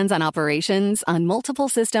business spends on operations, on multiple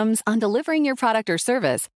systems, on delivering your product or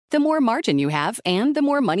service, the more margin you have and the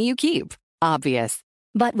more money you keep. Obvious.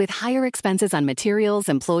 But with higher expenses on materials,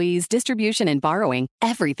 employees, distribution, and borrowing,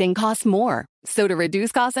 everything costs more. So to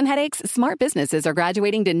reduce costs and headaches, smart businesses are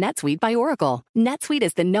graduating to NetSuite by Oracle. NetSuite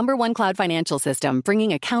is the #1 cloud financial system,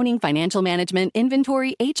 bringing accounting, financial management,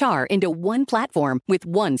 inventory, HR into one platform with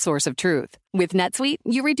one source of truth. With NetSuite,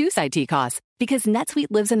 you reduce IT costs because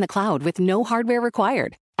NetSuite lives in the cloud with no hardware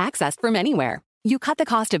required, accessed from anywhere. You cut the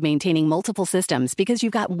cost of maintaining multiple systems because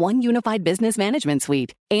you've got one unified business management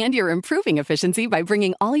suite. And you're improving efficiency by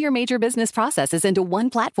bringing all your major business processes into one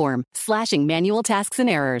platform, slashing manual tasks and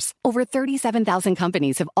errors. Over 37,000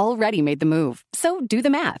 companies have already made the move. So do the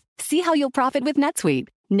math. See how you'll profit with NetSuite.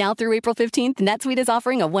 Now through April 15th, NetSuite is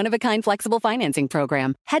offering a one-of-a-kind flexible financing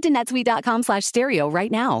program. Head to netsuite.com/stereo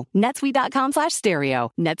right now.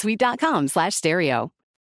 netsuite.com/stereo. netsuite.com/stereo.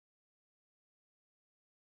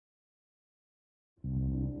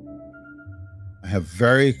 I have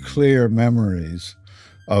very clear memories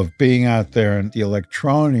of being out there, and the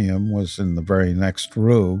Electronium was in the very next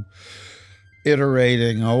room,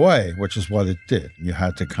 iterating away, which is what it did. You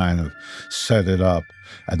had to kind of set it up,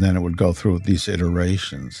 and then it would go through these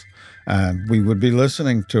iterations. And we would be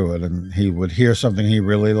listening to it, and he would hear something he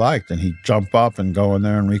really liked, and he'd jump up and go in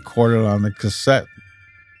there and record it on the cassette.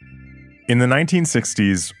 In the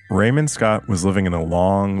 1960s, Raymond Scott was living in a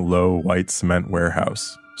long, low, white cement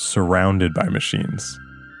warehouse, surrounded by machines.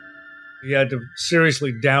 He had to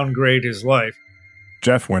seriously downgrade his life.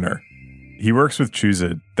 Jeff Winter. He works with Choose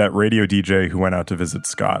It, that radio DJ who went out to visit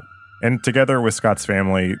Scott. And together with Scott's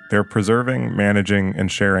family, they're preserving, managing,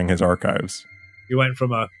 and sharing his archives. He went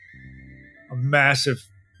from a massive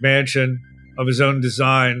mansion of his own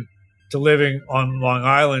design to living on Long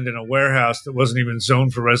Island in a warehouse that wasn't even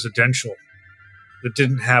zoned for residential, that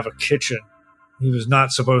didn't have a kitchen. He was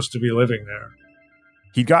not supposed to be living there.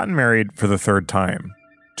 He'd gotten married for the third time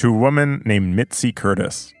to a woman named Mitzi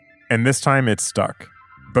Curtis, and this time it stuck.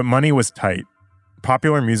 But money was tight.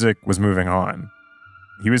 Popular music was moving on.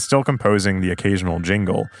 He was still composing the occasional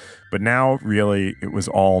jingle, but now, really, it was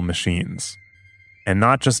all machines. And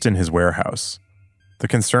not just in his warehouse. The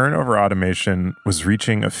concern over automation was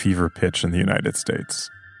reaching a fever pitch in the United States.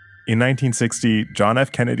 In 1960, John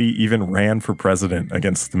F. Kennedy even ran for president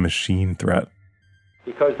against the machine threat.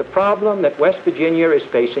 Because the problem that West Virginia is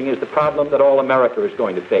facing is the problem that all America is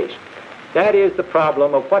going to face. That is the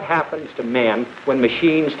problem of what happens to men when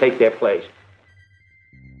machines take their place.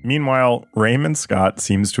 Meanwhile, Raymond Scott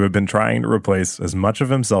seems to have been trying to replace as much of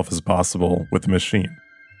himself as possible with a machine.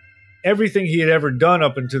 Everything he had ever done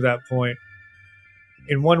up until that point,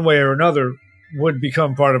 in one way or another, would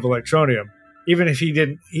become part of Electronium. Even if he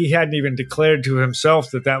hadn't even declared to himself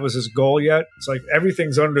that that was his goal yet. It's like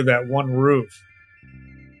everything's under that one roof.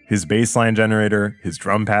 His bass line generator, his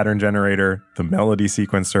drum pattern generator, the melody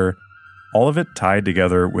sequencer, all of it tied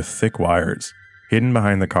together with thick wires, hidden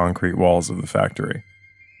behind the concrete walls of the factory.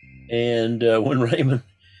 And when Raymond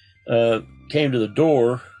came to the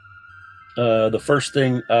door, the first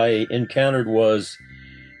thing I encountered was,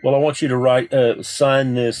 well, I want you to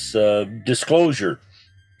sign this disclosure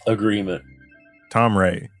agreement. Tom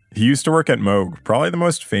Ray. He used to work at Moog, probably the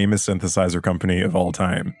most famous synthesizer company of all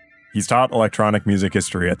time. He's taught electronic music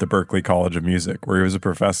history at the Berklee College of Music, where he was a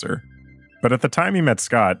professor. But at the time he met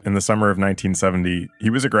Scott, in the summer of 1970, he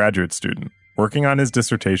was a graduate student, working on his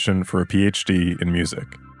dissertation for a PhD in music.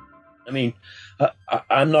 I mean,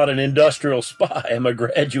 I'm not an industrial spy. I'm a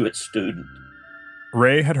graduate student.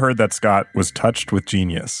 Ray had heard that Scott was touched with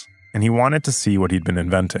genius, and he wanted to see what he'd been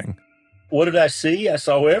inventing. What did I see? I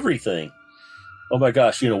saw everything. Oh my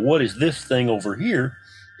gosh, what is this thing over here?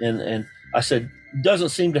 And I said, doesn't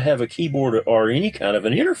seem to have a keyboard or any kind of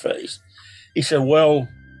an interface. He said, well,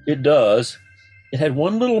 it does. It had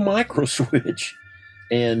one little micro switch.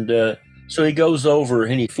 And so he goes over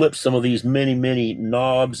and he flips some of these many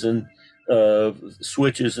knobs and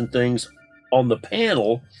switches and things on the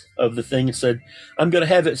panel of the thing and said, I'm going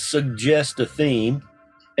to have it suggest a theme,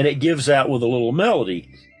 and it gives out with a little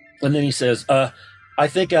melody. And then he says, I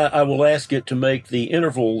think I will ask it to make the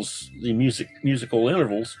intervals, the musical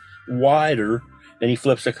intervals, wider. And he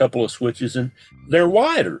flips a couple of switches and they're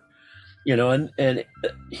wider, and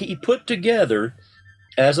he put together,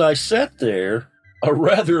 as I sat there, a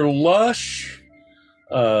rather lush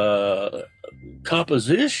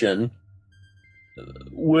composition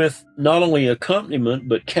with not only accompaniment,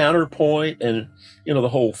 but counterpoint and, the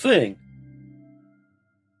whole thing.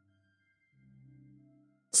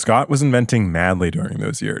 Scott was inventing madly during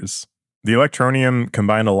those years. The Electronium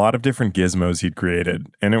combined a lot of different gizmos he'd created,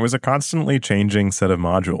 and it was a constantly changing set of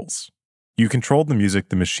modules. You controlled the music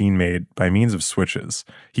the machine made by means of switches.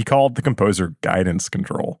 He called the composer guidance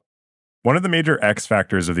control. One of the major X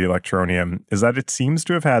factors of the Electronium is that it seems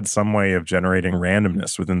to have had some way of generating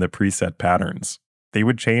randomness within the preset patterns. They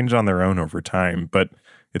would change on their own over time, but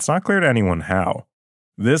it's not clear to anyone how.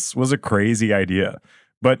 This was a crazy idea,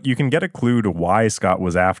 but you can get a clue to why Scott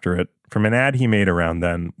was after it from an ad he made around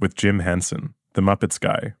then with Jim Henson, the Muppets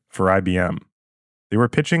guy, for IBM. They were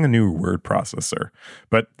pitching a new word processor,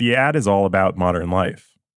 but the ad is all about modern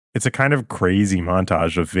life. It's a kind of crazy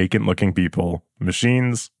montage of vacant-looking people,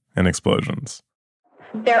 machines, and explosions.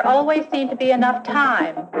 There always seemed to be enough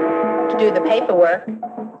time to do the paperwork.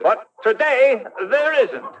 But today, there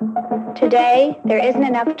isn't. Today, there isn't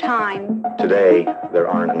enough time. Today, there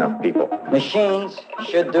aren't enough people. Machines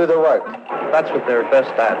should do the work. That's what they're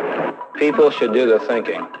best at. People should do the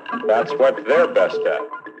thinking. That's what they're best at.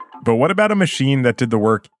 But what about a machine that did the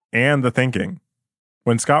work and the thinking?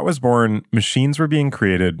 When Scott was born, machines were being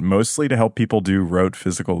created mostly to help people do rote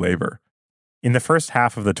physical labor. In the first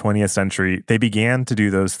half of the 20th century, they began to do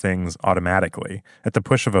those things automatically, at the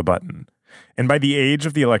push of a button. And by the age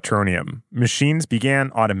of the Electronium, machines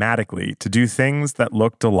began automatically to do things that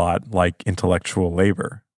looked a lot like intellectual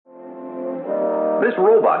labor. This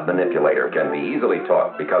robot manipulator can be easily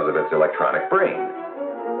taught because of its electronic brain.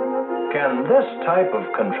 Can this type of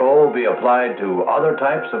control be applied to other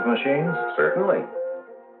types of machines? Certainly.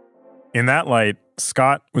 In that light,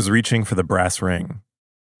 Scott was reaching for the brass ring,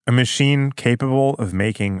 a machine capable of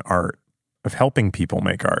making art, of helping people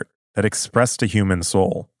make art that expressed a human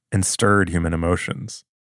soul and stirred human emotions.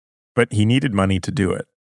 But he needed money to do it.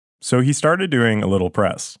 So he started doing a little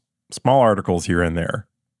press, small articles here and there.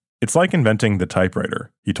 It's like inventing the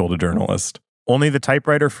typewriter, he told a journalist. Only the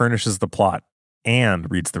typewriter furnishes the plot and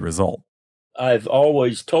reads the result. I've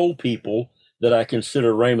always told people that I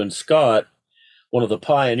consider Raymond Scott one of the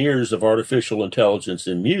pioneers of artificial intelligence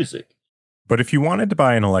in music. But if you wanted to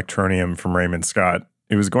buy an Electronium from Raymond Scott,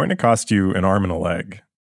 it was going to cost you an arm and a leg.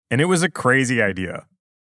 And it was a crazy idea.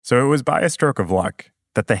 So it was by a stroke of luck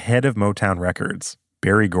that the head of Motown Records,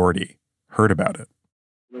 Berry Gordy, heard about it.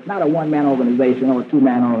 It's not a one-man organization or a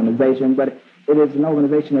two-man organization, but it is an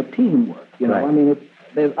organization of teamwork. Right. I mean,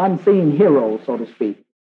 there's unseen heroes, so to speak.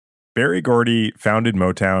 Berry Gordy founded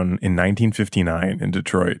Motown in 1959 in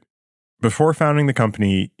Detroit. Before founding the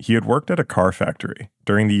company, he had worked at a car factory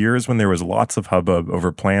during the years when there was lots of hubbub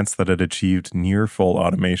over plants that had achieved near full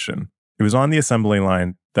automation. It was on the assembly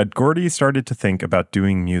line that Gordy started to think about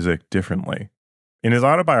doing music differently. In his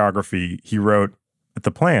autobiography, he wrote, "At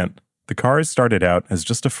the plant, the cars started out as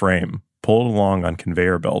just a frame, pulled along on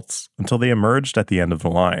conveyor belts, until they emerged at the end of the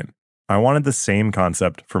line. I wanted the same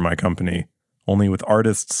concept for my company, only with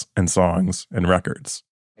artists and songs and records."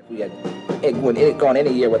 If we had gone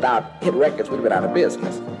any year without hit records, we'd have been out of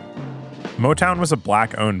business. Motown was a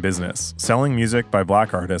black-owned business, selling music by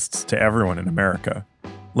black artists to everyone in America.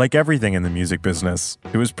 Like everything in the music business,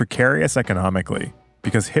 it was precarious economically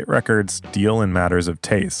because hit records deal in matters of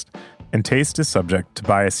taste, and taste is subject to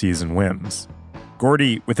biases and whims.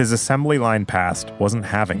 Gordy, with his assembly line past, wasn't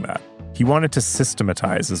having that. He wanted to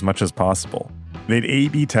systematize as much as possible. They'd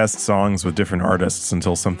A/B test songs with different artists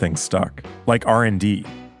until something stuck, like R&D.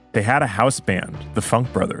 They had a house band, the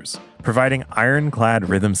Funk Brothers, providing ironclad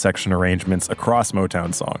rhythm section arrangements across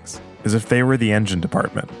Motown songs, as if they were the engine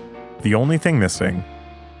department. The only thing missing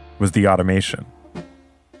was the automation.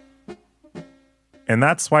 And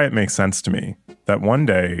that's why it makes sense to me that one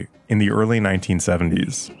day in the early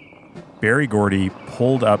 1970s, Berry Gordy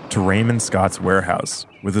pulled up to Raymond Scott's warehouse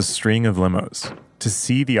with a string of limos to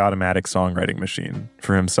see the automatic songwriting machine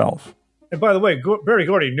for himself. And by the way, Berry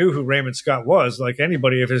Gordy knew who Raymond Scott was, like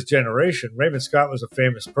anybody of his generation. Raymond Scott was a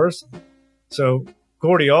famous person. So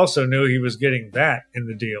Gordy also knew he was getting that in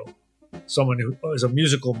the deal. Someone who is a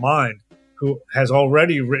musical mind, who has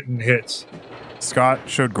already written hits. Scott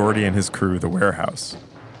showed Gordy and his crew the warehouse.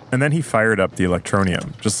 And then he fired up the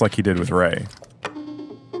Electronium, just like he did with Ray.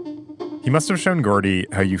 He must have shown Gordy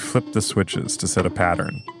how you flipped the switches to set a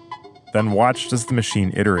pattern, then watched as the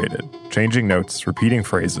machine iterated, changing notes, repeating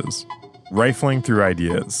phrases, rifling through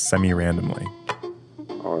ideas semi-randomly.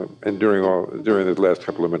 And during the last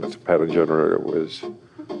couple of minutes, the pattern generator was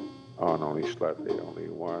on only slightly, only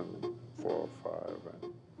 1, 4, 5,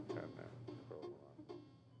 and 10.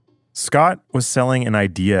 Scott was selling an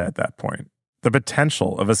idea at that point, the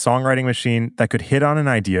potential of a songwriting machine that could hit on an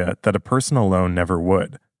idea that a person alone never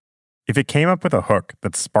would. If it came up with a hook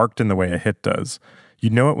that sparked in the way a hit does,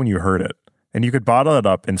 you'd know it when you heard it, and you could bottle it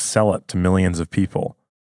up and sell it to millions of people.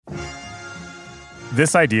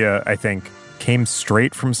 This idea, I think, came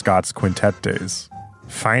straight from Scott's quintet days,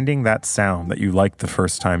 finding that sound that you like the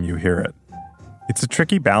first time you hear it. It's a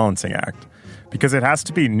tricky balancing act, because it has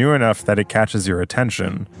to be new enough that it catches your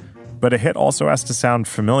attention, but a hit also has to sound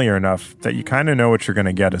familiar enough that you kind of know what you're going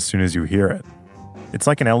to get as soon as you hear it. It's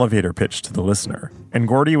like an elevator pitch to the listener, and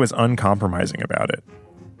Gordy was uncompromising about it.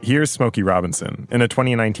 Here's Smokey Robinson in a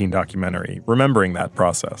 2019 documentary, remembering that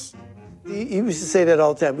process. He used to say that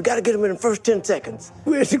all the time. We got to get them in the first 10 seconds.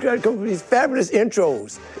 We had to come up with these fabulous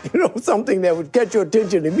intros, something that would catch your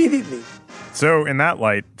attention immediately. So in that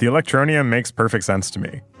light, the Electronium makes perfect sense to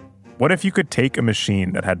me. What if you could take a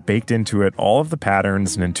machine that had baked into it all of the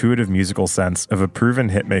patterns and intuitive musical sense of a proven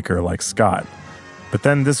hitmaker like Scott, but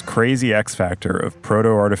then this crazy X factor of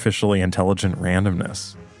proto-artificially intelligent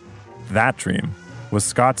randomness? That dream was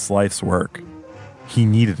Scott's life's work. He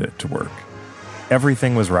needed it to work.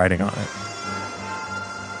 Everything was riding on it.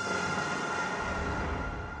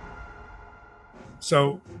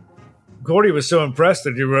 So Gordy was so impressed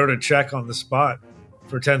that he wrote a check on the spot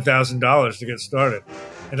for $10,000 to get started.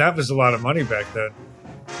 And that was a lot of money back then.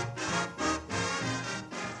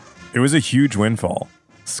 It was a huge windfall.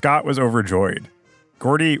 Scott was overjoyed.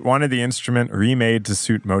 Gordy wanted the instrument remade to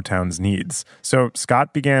suit Motown's needs, so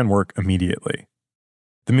Scott began work immediately.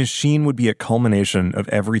 The machine would be a culmination of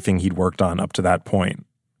everything he'd worked on up to that point,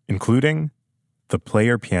 including the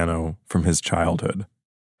player piano from his childhood.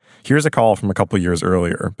 Here's a call from a couple years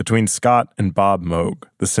earlier between Scott and Bob Moog,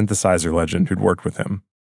 the synthesizer legend who'd worked with him.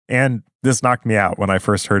 And this knocked me out when I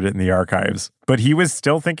first heard it in the archives, but he was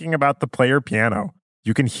still thinking about the player piano.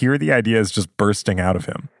 You can hear the ideas just bursting out of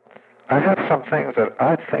him. I have some things that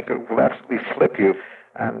I think will absolutely flip you,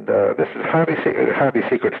 and this is hardly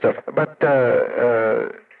secret stuff. But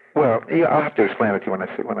well, I'll have to explain it to you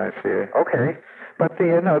when I see it. Okay. But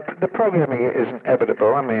the programming is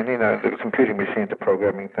inevitable. I mean, the computing machines are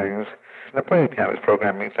programming things, and the player piano is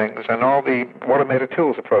programming things, and all the automated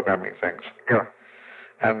tools are programming things. Yeah.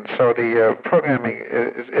 And so the programming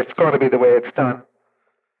it's going to be the way it's done.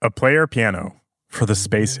 A player piano for the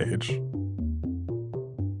space age.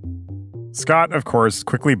 Scott, of course,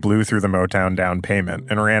 quickly blew through the Motown down payment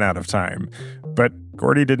and ran out of time, but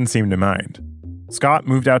Gordy didn't seem to mind. Scott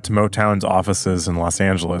moved out to Motown's offices in Los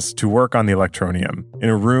Angeles to work on the Electronium in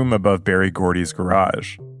a room above Berry Gordy's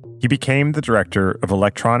garage. He became the director of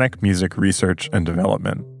electronic music research and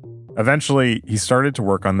development. Eventually, he started to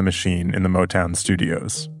work on the machine in the Motown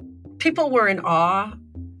studios. People were in awe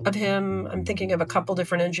of him. I'm thinking of a couple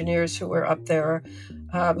different engineers who were up there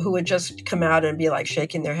who would just come out and be like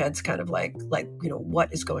shaking their heads, kind of like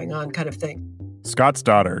what is going on kind of thing. Scott's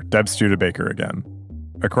daughter, Deb Studebaker again.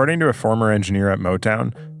 According to a former engineer at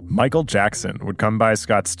Motown, Michael Jackson would come by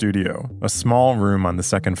Scott's studio, a small room on the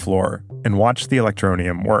second floor, and watch the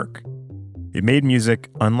Electronium work. It made music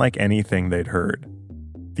unlike anything they'd heard.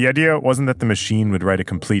 The idea wasn't that the machine would write a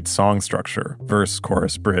complete song structure, verse,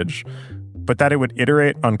 chorus, bridge, but that it would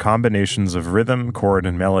iterate on combinations of rhythm, chord,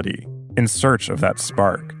 and melody in search of that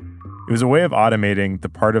spark. It was a way of automating the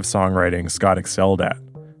part of songwriting Scott excelled at,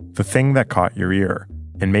 the thing that caught your ear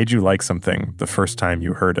and made you like something the first time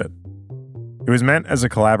you heard it. It was meant as a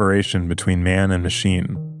collaboration between man and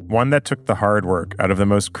machine, one that took the hard work out of the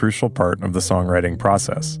most crucial part of the songwriting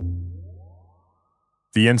process: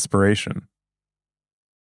 the inspiration.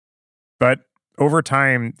 But over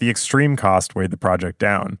time, the extreme cost weighed the project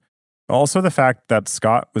down. Also the fact that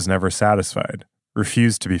Scott was never satisfied,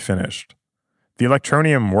 refused to be finished. The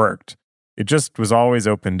Electronium worked. It just was always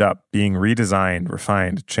opened up, being redesigned,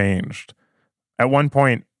 refined, changed. At one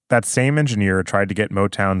point, that same engineer tried to get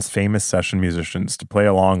Motown's famous session musicians to play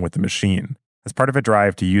along with the machine as part of a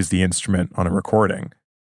drive to use the instrument on a recording,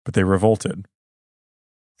 but they revolted.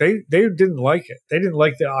 They didn't like it. They didn't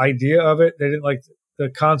like the idea of it. They didn't like the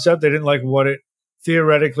concept. They didn't like what it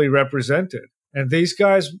theoretically represented. And these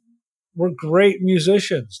guys were great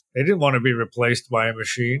musicians. They didn't want to be replaced by a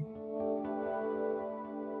machine.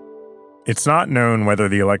 It's not known whether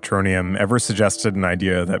the Electronium ever suggested an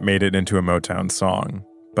idea that made it into a Motown song,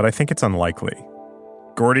 but I think it's unlikely.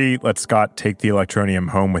 Gordy let Scott take the Electronium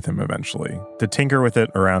home with him eventually, to tinker with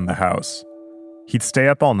it around the house. He'd stay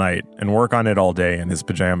up all night and work on it all day in his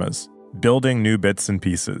pajamas, building new bits and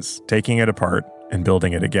pieces, taking it apart, and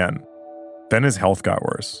building it again. Then his health got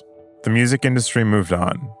worse. The music industry moved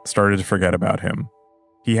on, started to forget about him.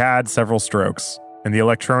 He had several strokes, and the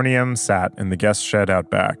Electronium sat in the guest shed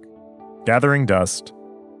out back, gathering dust,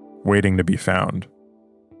 waiting to be found.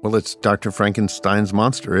 Well, it's Dr. Frankenstein's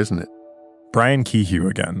monster, isn't it? Brian Kehew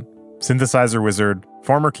again, synthesizer wizard,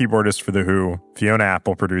 former keyboardist for The Who, Fiona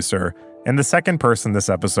Apple producer, and the second person this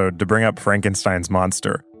episode to bring up Frankenstein's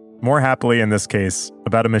monster, more happily in this case,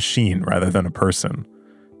 about a machine rather than a person.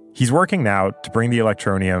 He's working now to bring the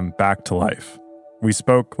Electronium back to life. We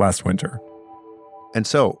spoke last winter. And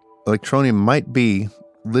so, Electronium might be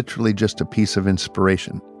literally just a piece of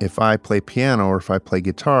inspiration. If I play piano or if I play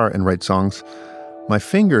guitar and write songs, my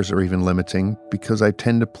fingers are even limiting because I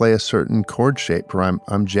tend to play a certain chord shape, or I'm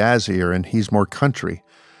jazzier and he's more country.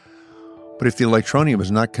 But if the Electronium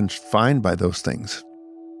is not confined by those things,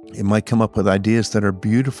 it might come up with ideas that are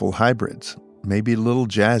beautiful hybrids, maybe a little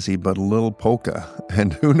jazzy, but a little polka,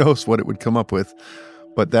 and who knows what it would come up with.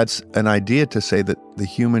 But that's an idea to say that the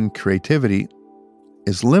human creativity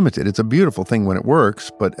is limited. It's a beautiful thing when it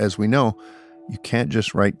works, but as we know, you can't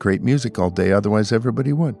just write great music all day, otherwise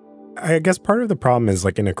everybody would. I guess part of the problem is,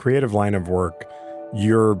 like, in a creative line of work,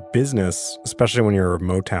 your business, especially when you're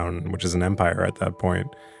Motown, which is an empire at that point,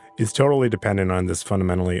 is totally dependent on this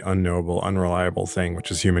fundamentally unknowable, unreliable thing, which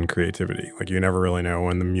is human creativity. Like, you never really know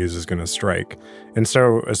when the muse is going to strike. And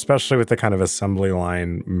so, especially with the kind of assembly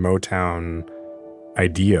line Motown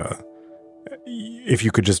idea, if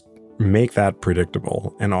you could just make that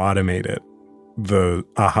predictable and automate it, the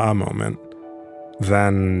aha moment,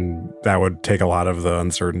 then that would take a lot of the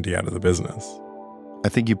uncertainty out of the business. I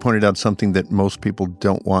think you pointed out something that most people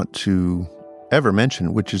don't want to ever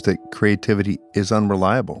mentioned, which is that creativity is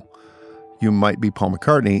unreliable. You might be Paul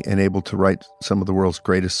McCartney and able to write some of the world's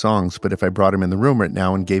greatest songs, but if I brought him in the room right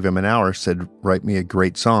now and gave him an hour, said, write me a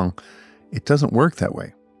great song, it doesn't work that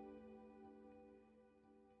way.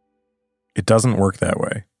 It doesn't work that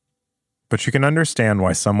way. But you can understand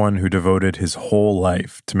why someone who devoted his whole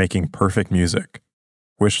life to making perfect music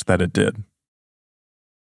wished that it did.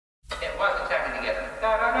 It wasn't taken together.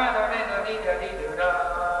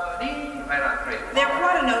 They're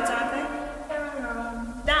quarter notes, aren't they?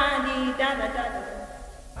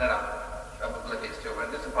 No. I'm oblivious to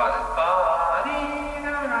it. This is part of it.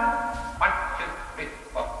 1, 2, 3,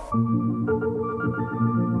 4.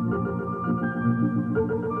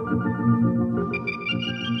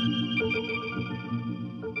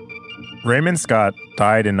 Raymond Scott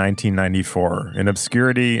died in 1994 in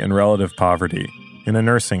obscurity and relative poverty in a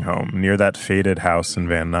nursing home near that faded house in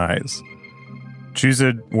Van Nuys.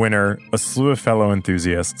 Choosed, Winner, a slew of fellow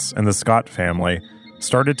enthusiasts, and the Scott family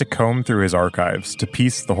started to comb through his archives to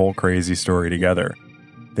piece the whole crazy story together.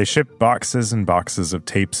 They shipped boxes and boxes of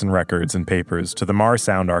tapes and records and papers to the Marr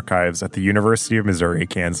Sound Archives at the University of Missouri,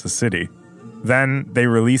 Kansas City. Then they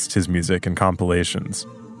released his music in compilations.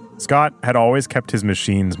 Scott had always kept his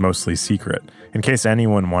machines mostly secret, in case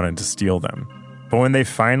anyone wanted to steal them. But when they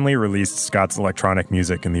finally released Scott's electronic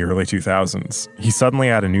music in the early 2000s, he suddenly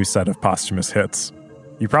had a new set of posthumous hits.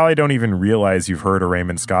 You probably don't even realize you've heard a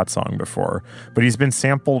Raymond Scott song before, but he's been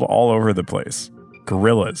sampled all over the place.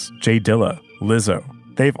 Gorillaz, Jay Dilla, Lizzo,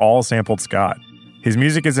 they've all sampled Scott. His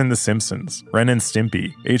music is in The Simpsons, Ren and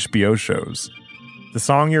Stimpy, HBO shows. The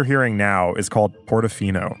song you're hearing now is called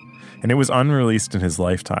Portofino, and it was unreleased in his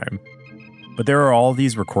lifetime. But there are all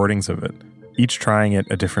these recordings of it, each trying it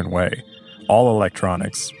a different way. All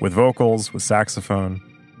electronics, with vocals, with saxophone.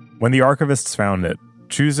 When the archivists found it,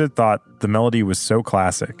 Choosed thought the melody was so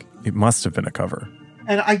classic, it must have been a cover.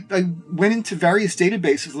 And I went into various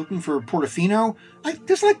databases looking for Portofino.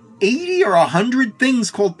 There's like 80 or 100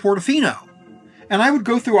 things called Portofino. And I would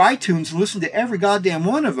go through iTunes and listen to every goddamn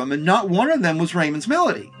one of them, and not one of them was Raymond's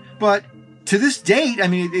melody. But to this date, I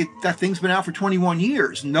mean, that thing's been out for 21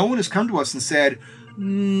 years. No one has come to us and said,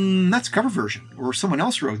 that's a cover version, or someone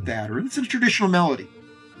else wrote that, or it's a traditional melody.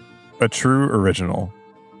 A true original.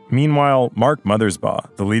 Meanwhile, Mark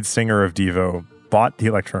Mothersbaugh, the lead singer of Devo, bought the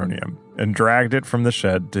Electronium and dragged it from the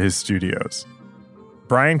shed to his studios.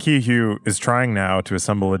 Brian Kehoe is trying now to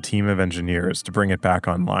assemble a team of engineers to bring it back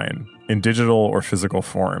online, in digital or physical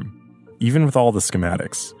form. Even with all the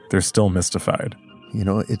schematics, they're still mystified. You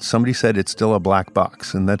know, somebody said it's still a black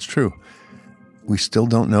box, and that's true. We still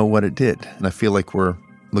don't know what it did, and I feel like we're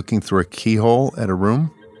looking through a keyhole at a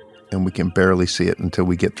room, and we can barely see it until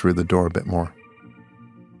we get through the door a bit more.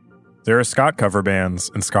 There are Scott cover bands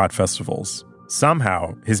and Scott festivals.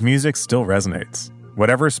 Somehow, his music still resonates.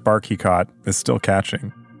 Whatever spark he caught is still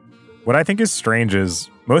catching. What I think is strange is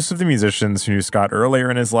most of the musicians who knew Scott earlier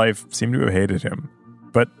in his life seem to have hated him.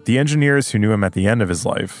 But the engineers who knew him at the end of his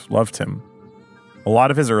life loved him. A lot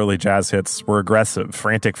of his early jazz hits were aggressive,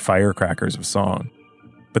 frantic firecrackers of song.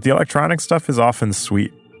 But the electronic stuff is often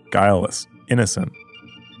sweet, guileless, innocent.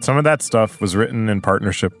 Some of that stuff was written in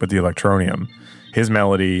partnership with the Electronium, his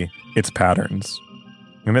melody, its patterns.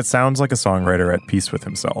 And it sounds like a songwriter at peace with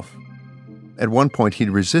himself. At one point,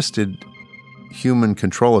 he'd resisted human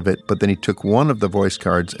control of it, but then he took one of the voice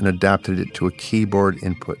cards and adapted it to a keyboard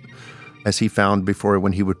input. As he found before,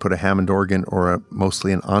 when he would put a Hammond organ or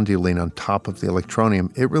mostly an Ondioline on top of the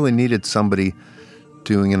Electronium, it really needed somebody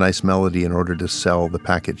doing a nice melody in order to sell the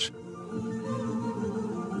package.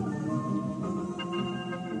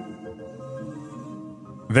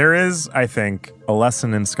 There is, I think, a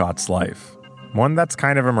lesson in Scott's life. One that's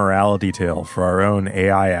kind of a morality tale for our own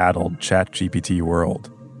AI-addled ChatGPT world.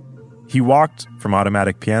 He walked from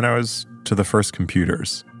automatic pianos to the first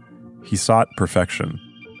computers. He sought perfection.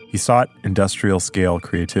 He sought industrial-scale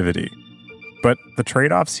creativity. But the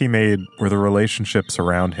trade-offs he made were the relationships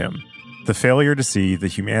around him, the failure to see the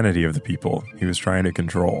humanity of the people he was trying to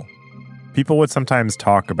control. People would sometimes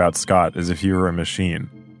talk about Scott as if he were a machine,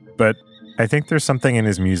 but I think there's something in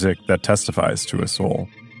his music that testifies to a soul.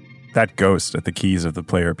 That ghost at the keys of the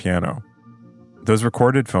player piano. Those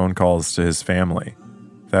recorded phone calls to his family.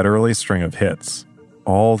 That early string of hits.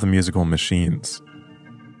 All the musical machines.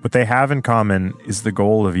 What they have in common is the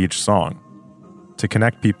goal of each song. To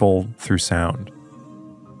connect people through sound.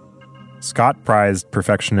 Scott prized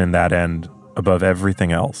perfection in that end above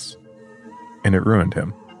everything else. And it ruined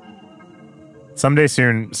him. Someday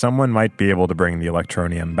soon, someone might be able to bring the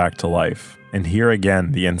Electronium back to life and hear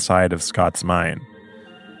again the inside of Scott's mind.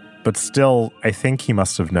 But still, I think he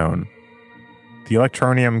must have known. the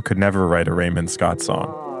Electronium could never write a Raymond Scott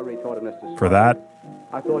song. For that,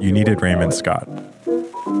 you needed Raymond Scott.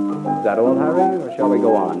 Is that all, Harry, or shall we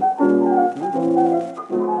go on?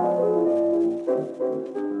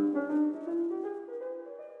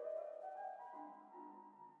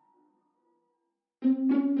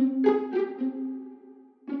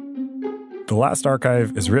 The Last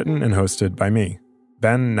Archive is written and hosted by me,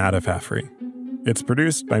 Ben Nadif-Hafrey. It's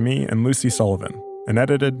produced by me and Lucy Sullivan, and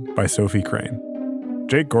edited by Sophie Crane.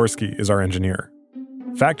 Jake Gorski is our engineer.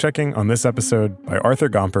 Fact-checking on this episode by Arthur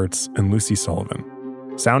Gompertz and Lucy Sullivan.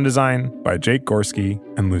 Sound design by Jake Gorski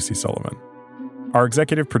and Lucy Sullivan. Our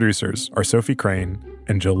executive producers are Sophie Crane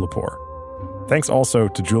and Jill Lepore. Thanks also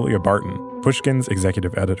to Julia Barton, Pushkin's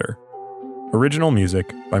executive editor. Original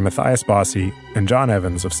music by Matthias Bossi and John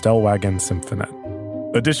Evans of Stellwagen Symphonet.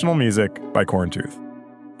 Additional music by Corntooth.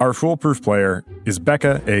 Our foolproof player is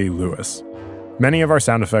Becca A. Lewis. Many of our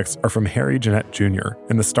sound effects are from Harry Jeanette Jr.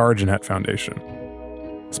 and the Star Jeanette Foundation.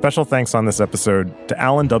 Special thanks on this episode to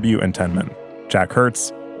Alan W. Entenman, Jack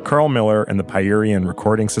Hertz, Carl Miller and the Pyurian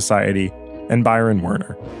Recording Society, and Byron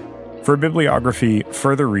Werner. For a bibliography,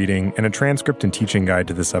 further reading, and a transcript and teaching guide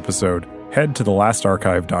to this episode, head to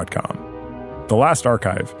thelastarchive.com. The Last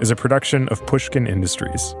Archive is a production of Pushkin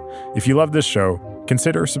Industries. If you love this show,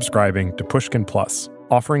 consider subscribing to Pushkin Plus,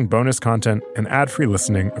 offering bonus content and ad-free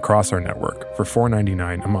listening across our network for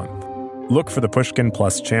 $4.99 a month. Look for the Pushkin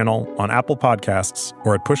Plus channel on Apple Podcasts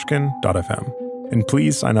or at pushkin.fm. And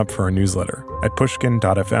please sign up for our newsletter at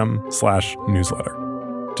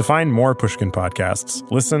pushkin.fm/newsletter. To find more Pushkin podcasts,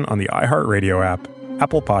 listen on the iHeartRadio app,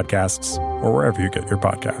 Apple Podcasts, or wherever you get your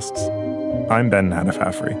podcasts. I'm Ben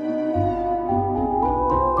Nadif-Hafrey.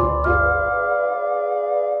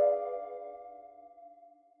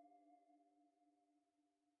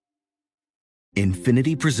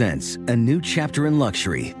 Infiniti presents a new chapter in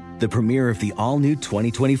luxury, the premiere of the all-new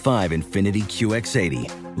 2025 Infiniti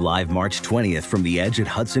QX80, live March 20th from the Edge at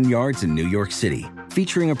Hudson Yards in New York City,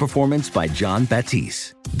 featuring a performance by John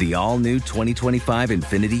Batiste. The all-new 2025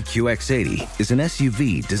 Infiniti QX80 is an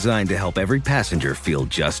SUV designed to help every passenger feel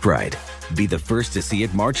just right. Be the first to see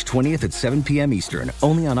it March 20th at 7 p.m. Eastern,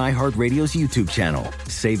 only on iHeartRadio's YouTube channel.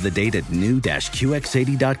 Save the date at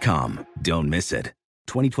new-QX80.com. Don't miss it.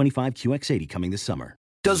 2025 QX80 coming this summer.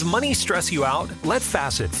 Does money stress you out? Let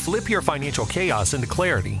Facet flip your financial chaos into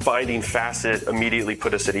clarity. Finding Facet immediately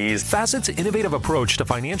put us at ease. Facet's innovative approach to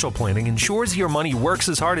financial planning ensures your money works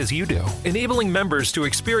as hard as you do, enabling members to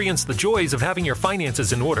experience the joys of having your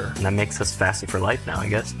finances in order. And that makes us Facet for life now, I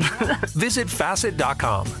guess. Visit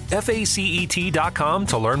Facet.com, FACET.com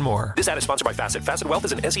to learn more. This ad is sponsored by Facet. Facet Wealth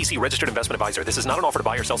is an SEC registered investment advisor. This is not an offer to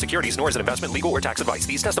buy or sell securities, nor is it investment, legal, or tax advice.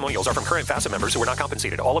 These testimonials are from current Facet members who are not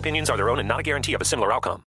compensated. All opinions are their own and not a guarantee of a similar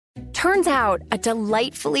outcome. Turns out a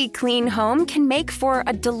delightfully clean home can make for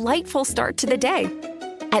a delightful start to the day.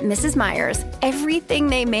 At Mrs. Meyer's, everything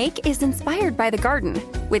they make is inspired by the garden.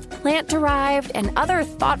 With plant-derived and other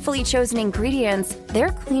thoughtfully chosen ingredients, their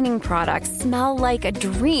cleaning products smell like a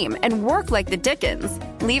dream and work like the Dickens,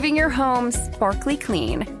 leaving your home sparkly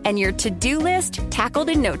clean and your to-do list tackled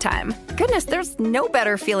in no time. Goodness, there's no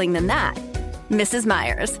better feeling than that. Mrs.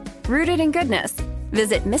 Meyer's, rooted in goodness.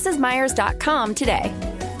 Visit mrsmeyers.com today.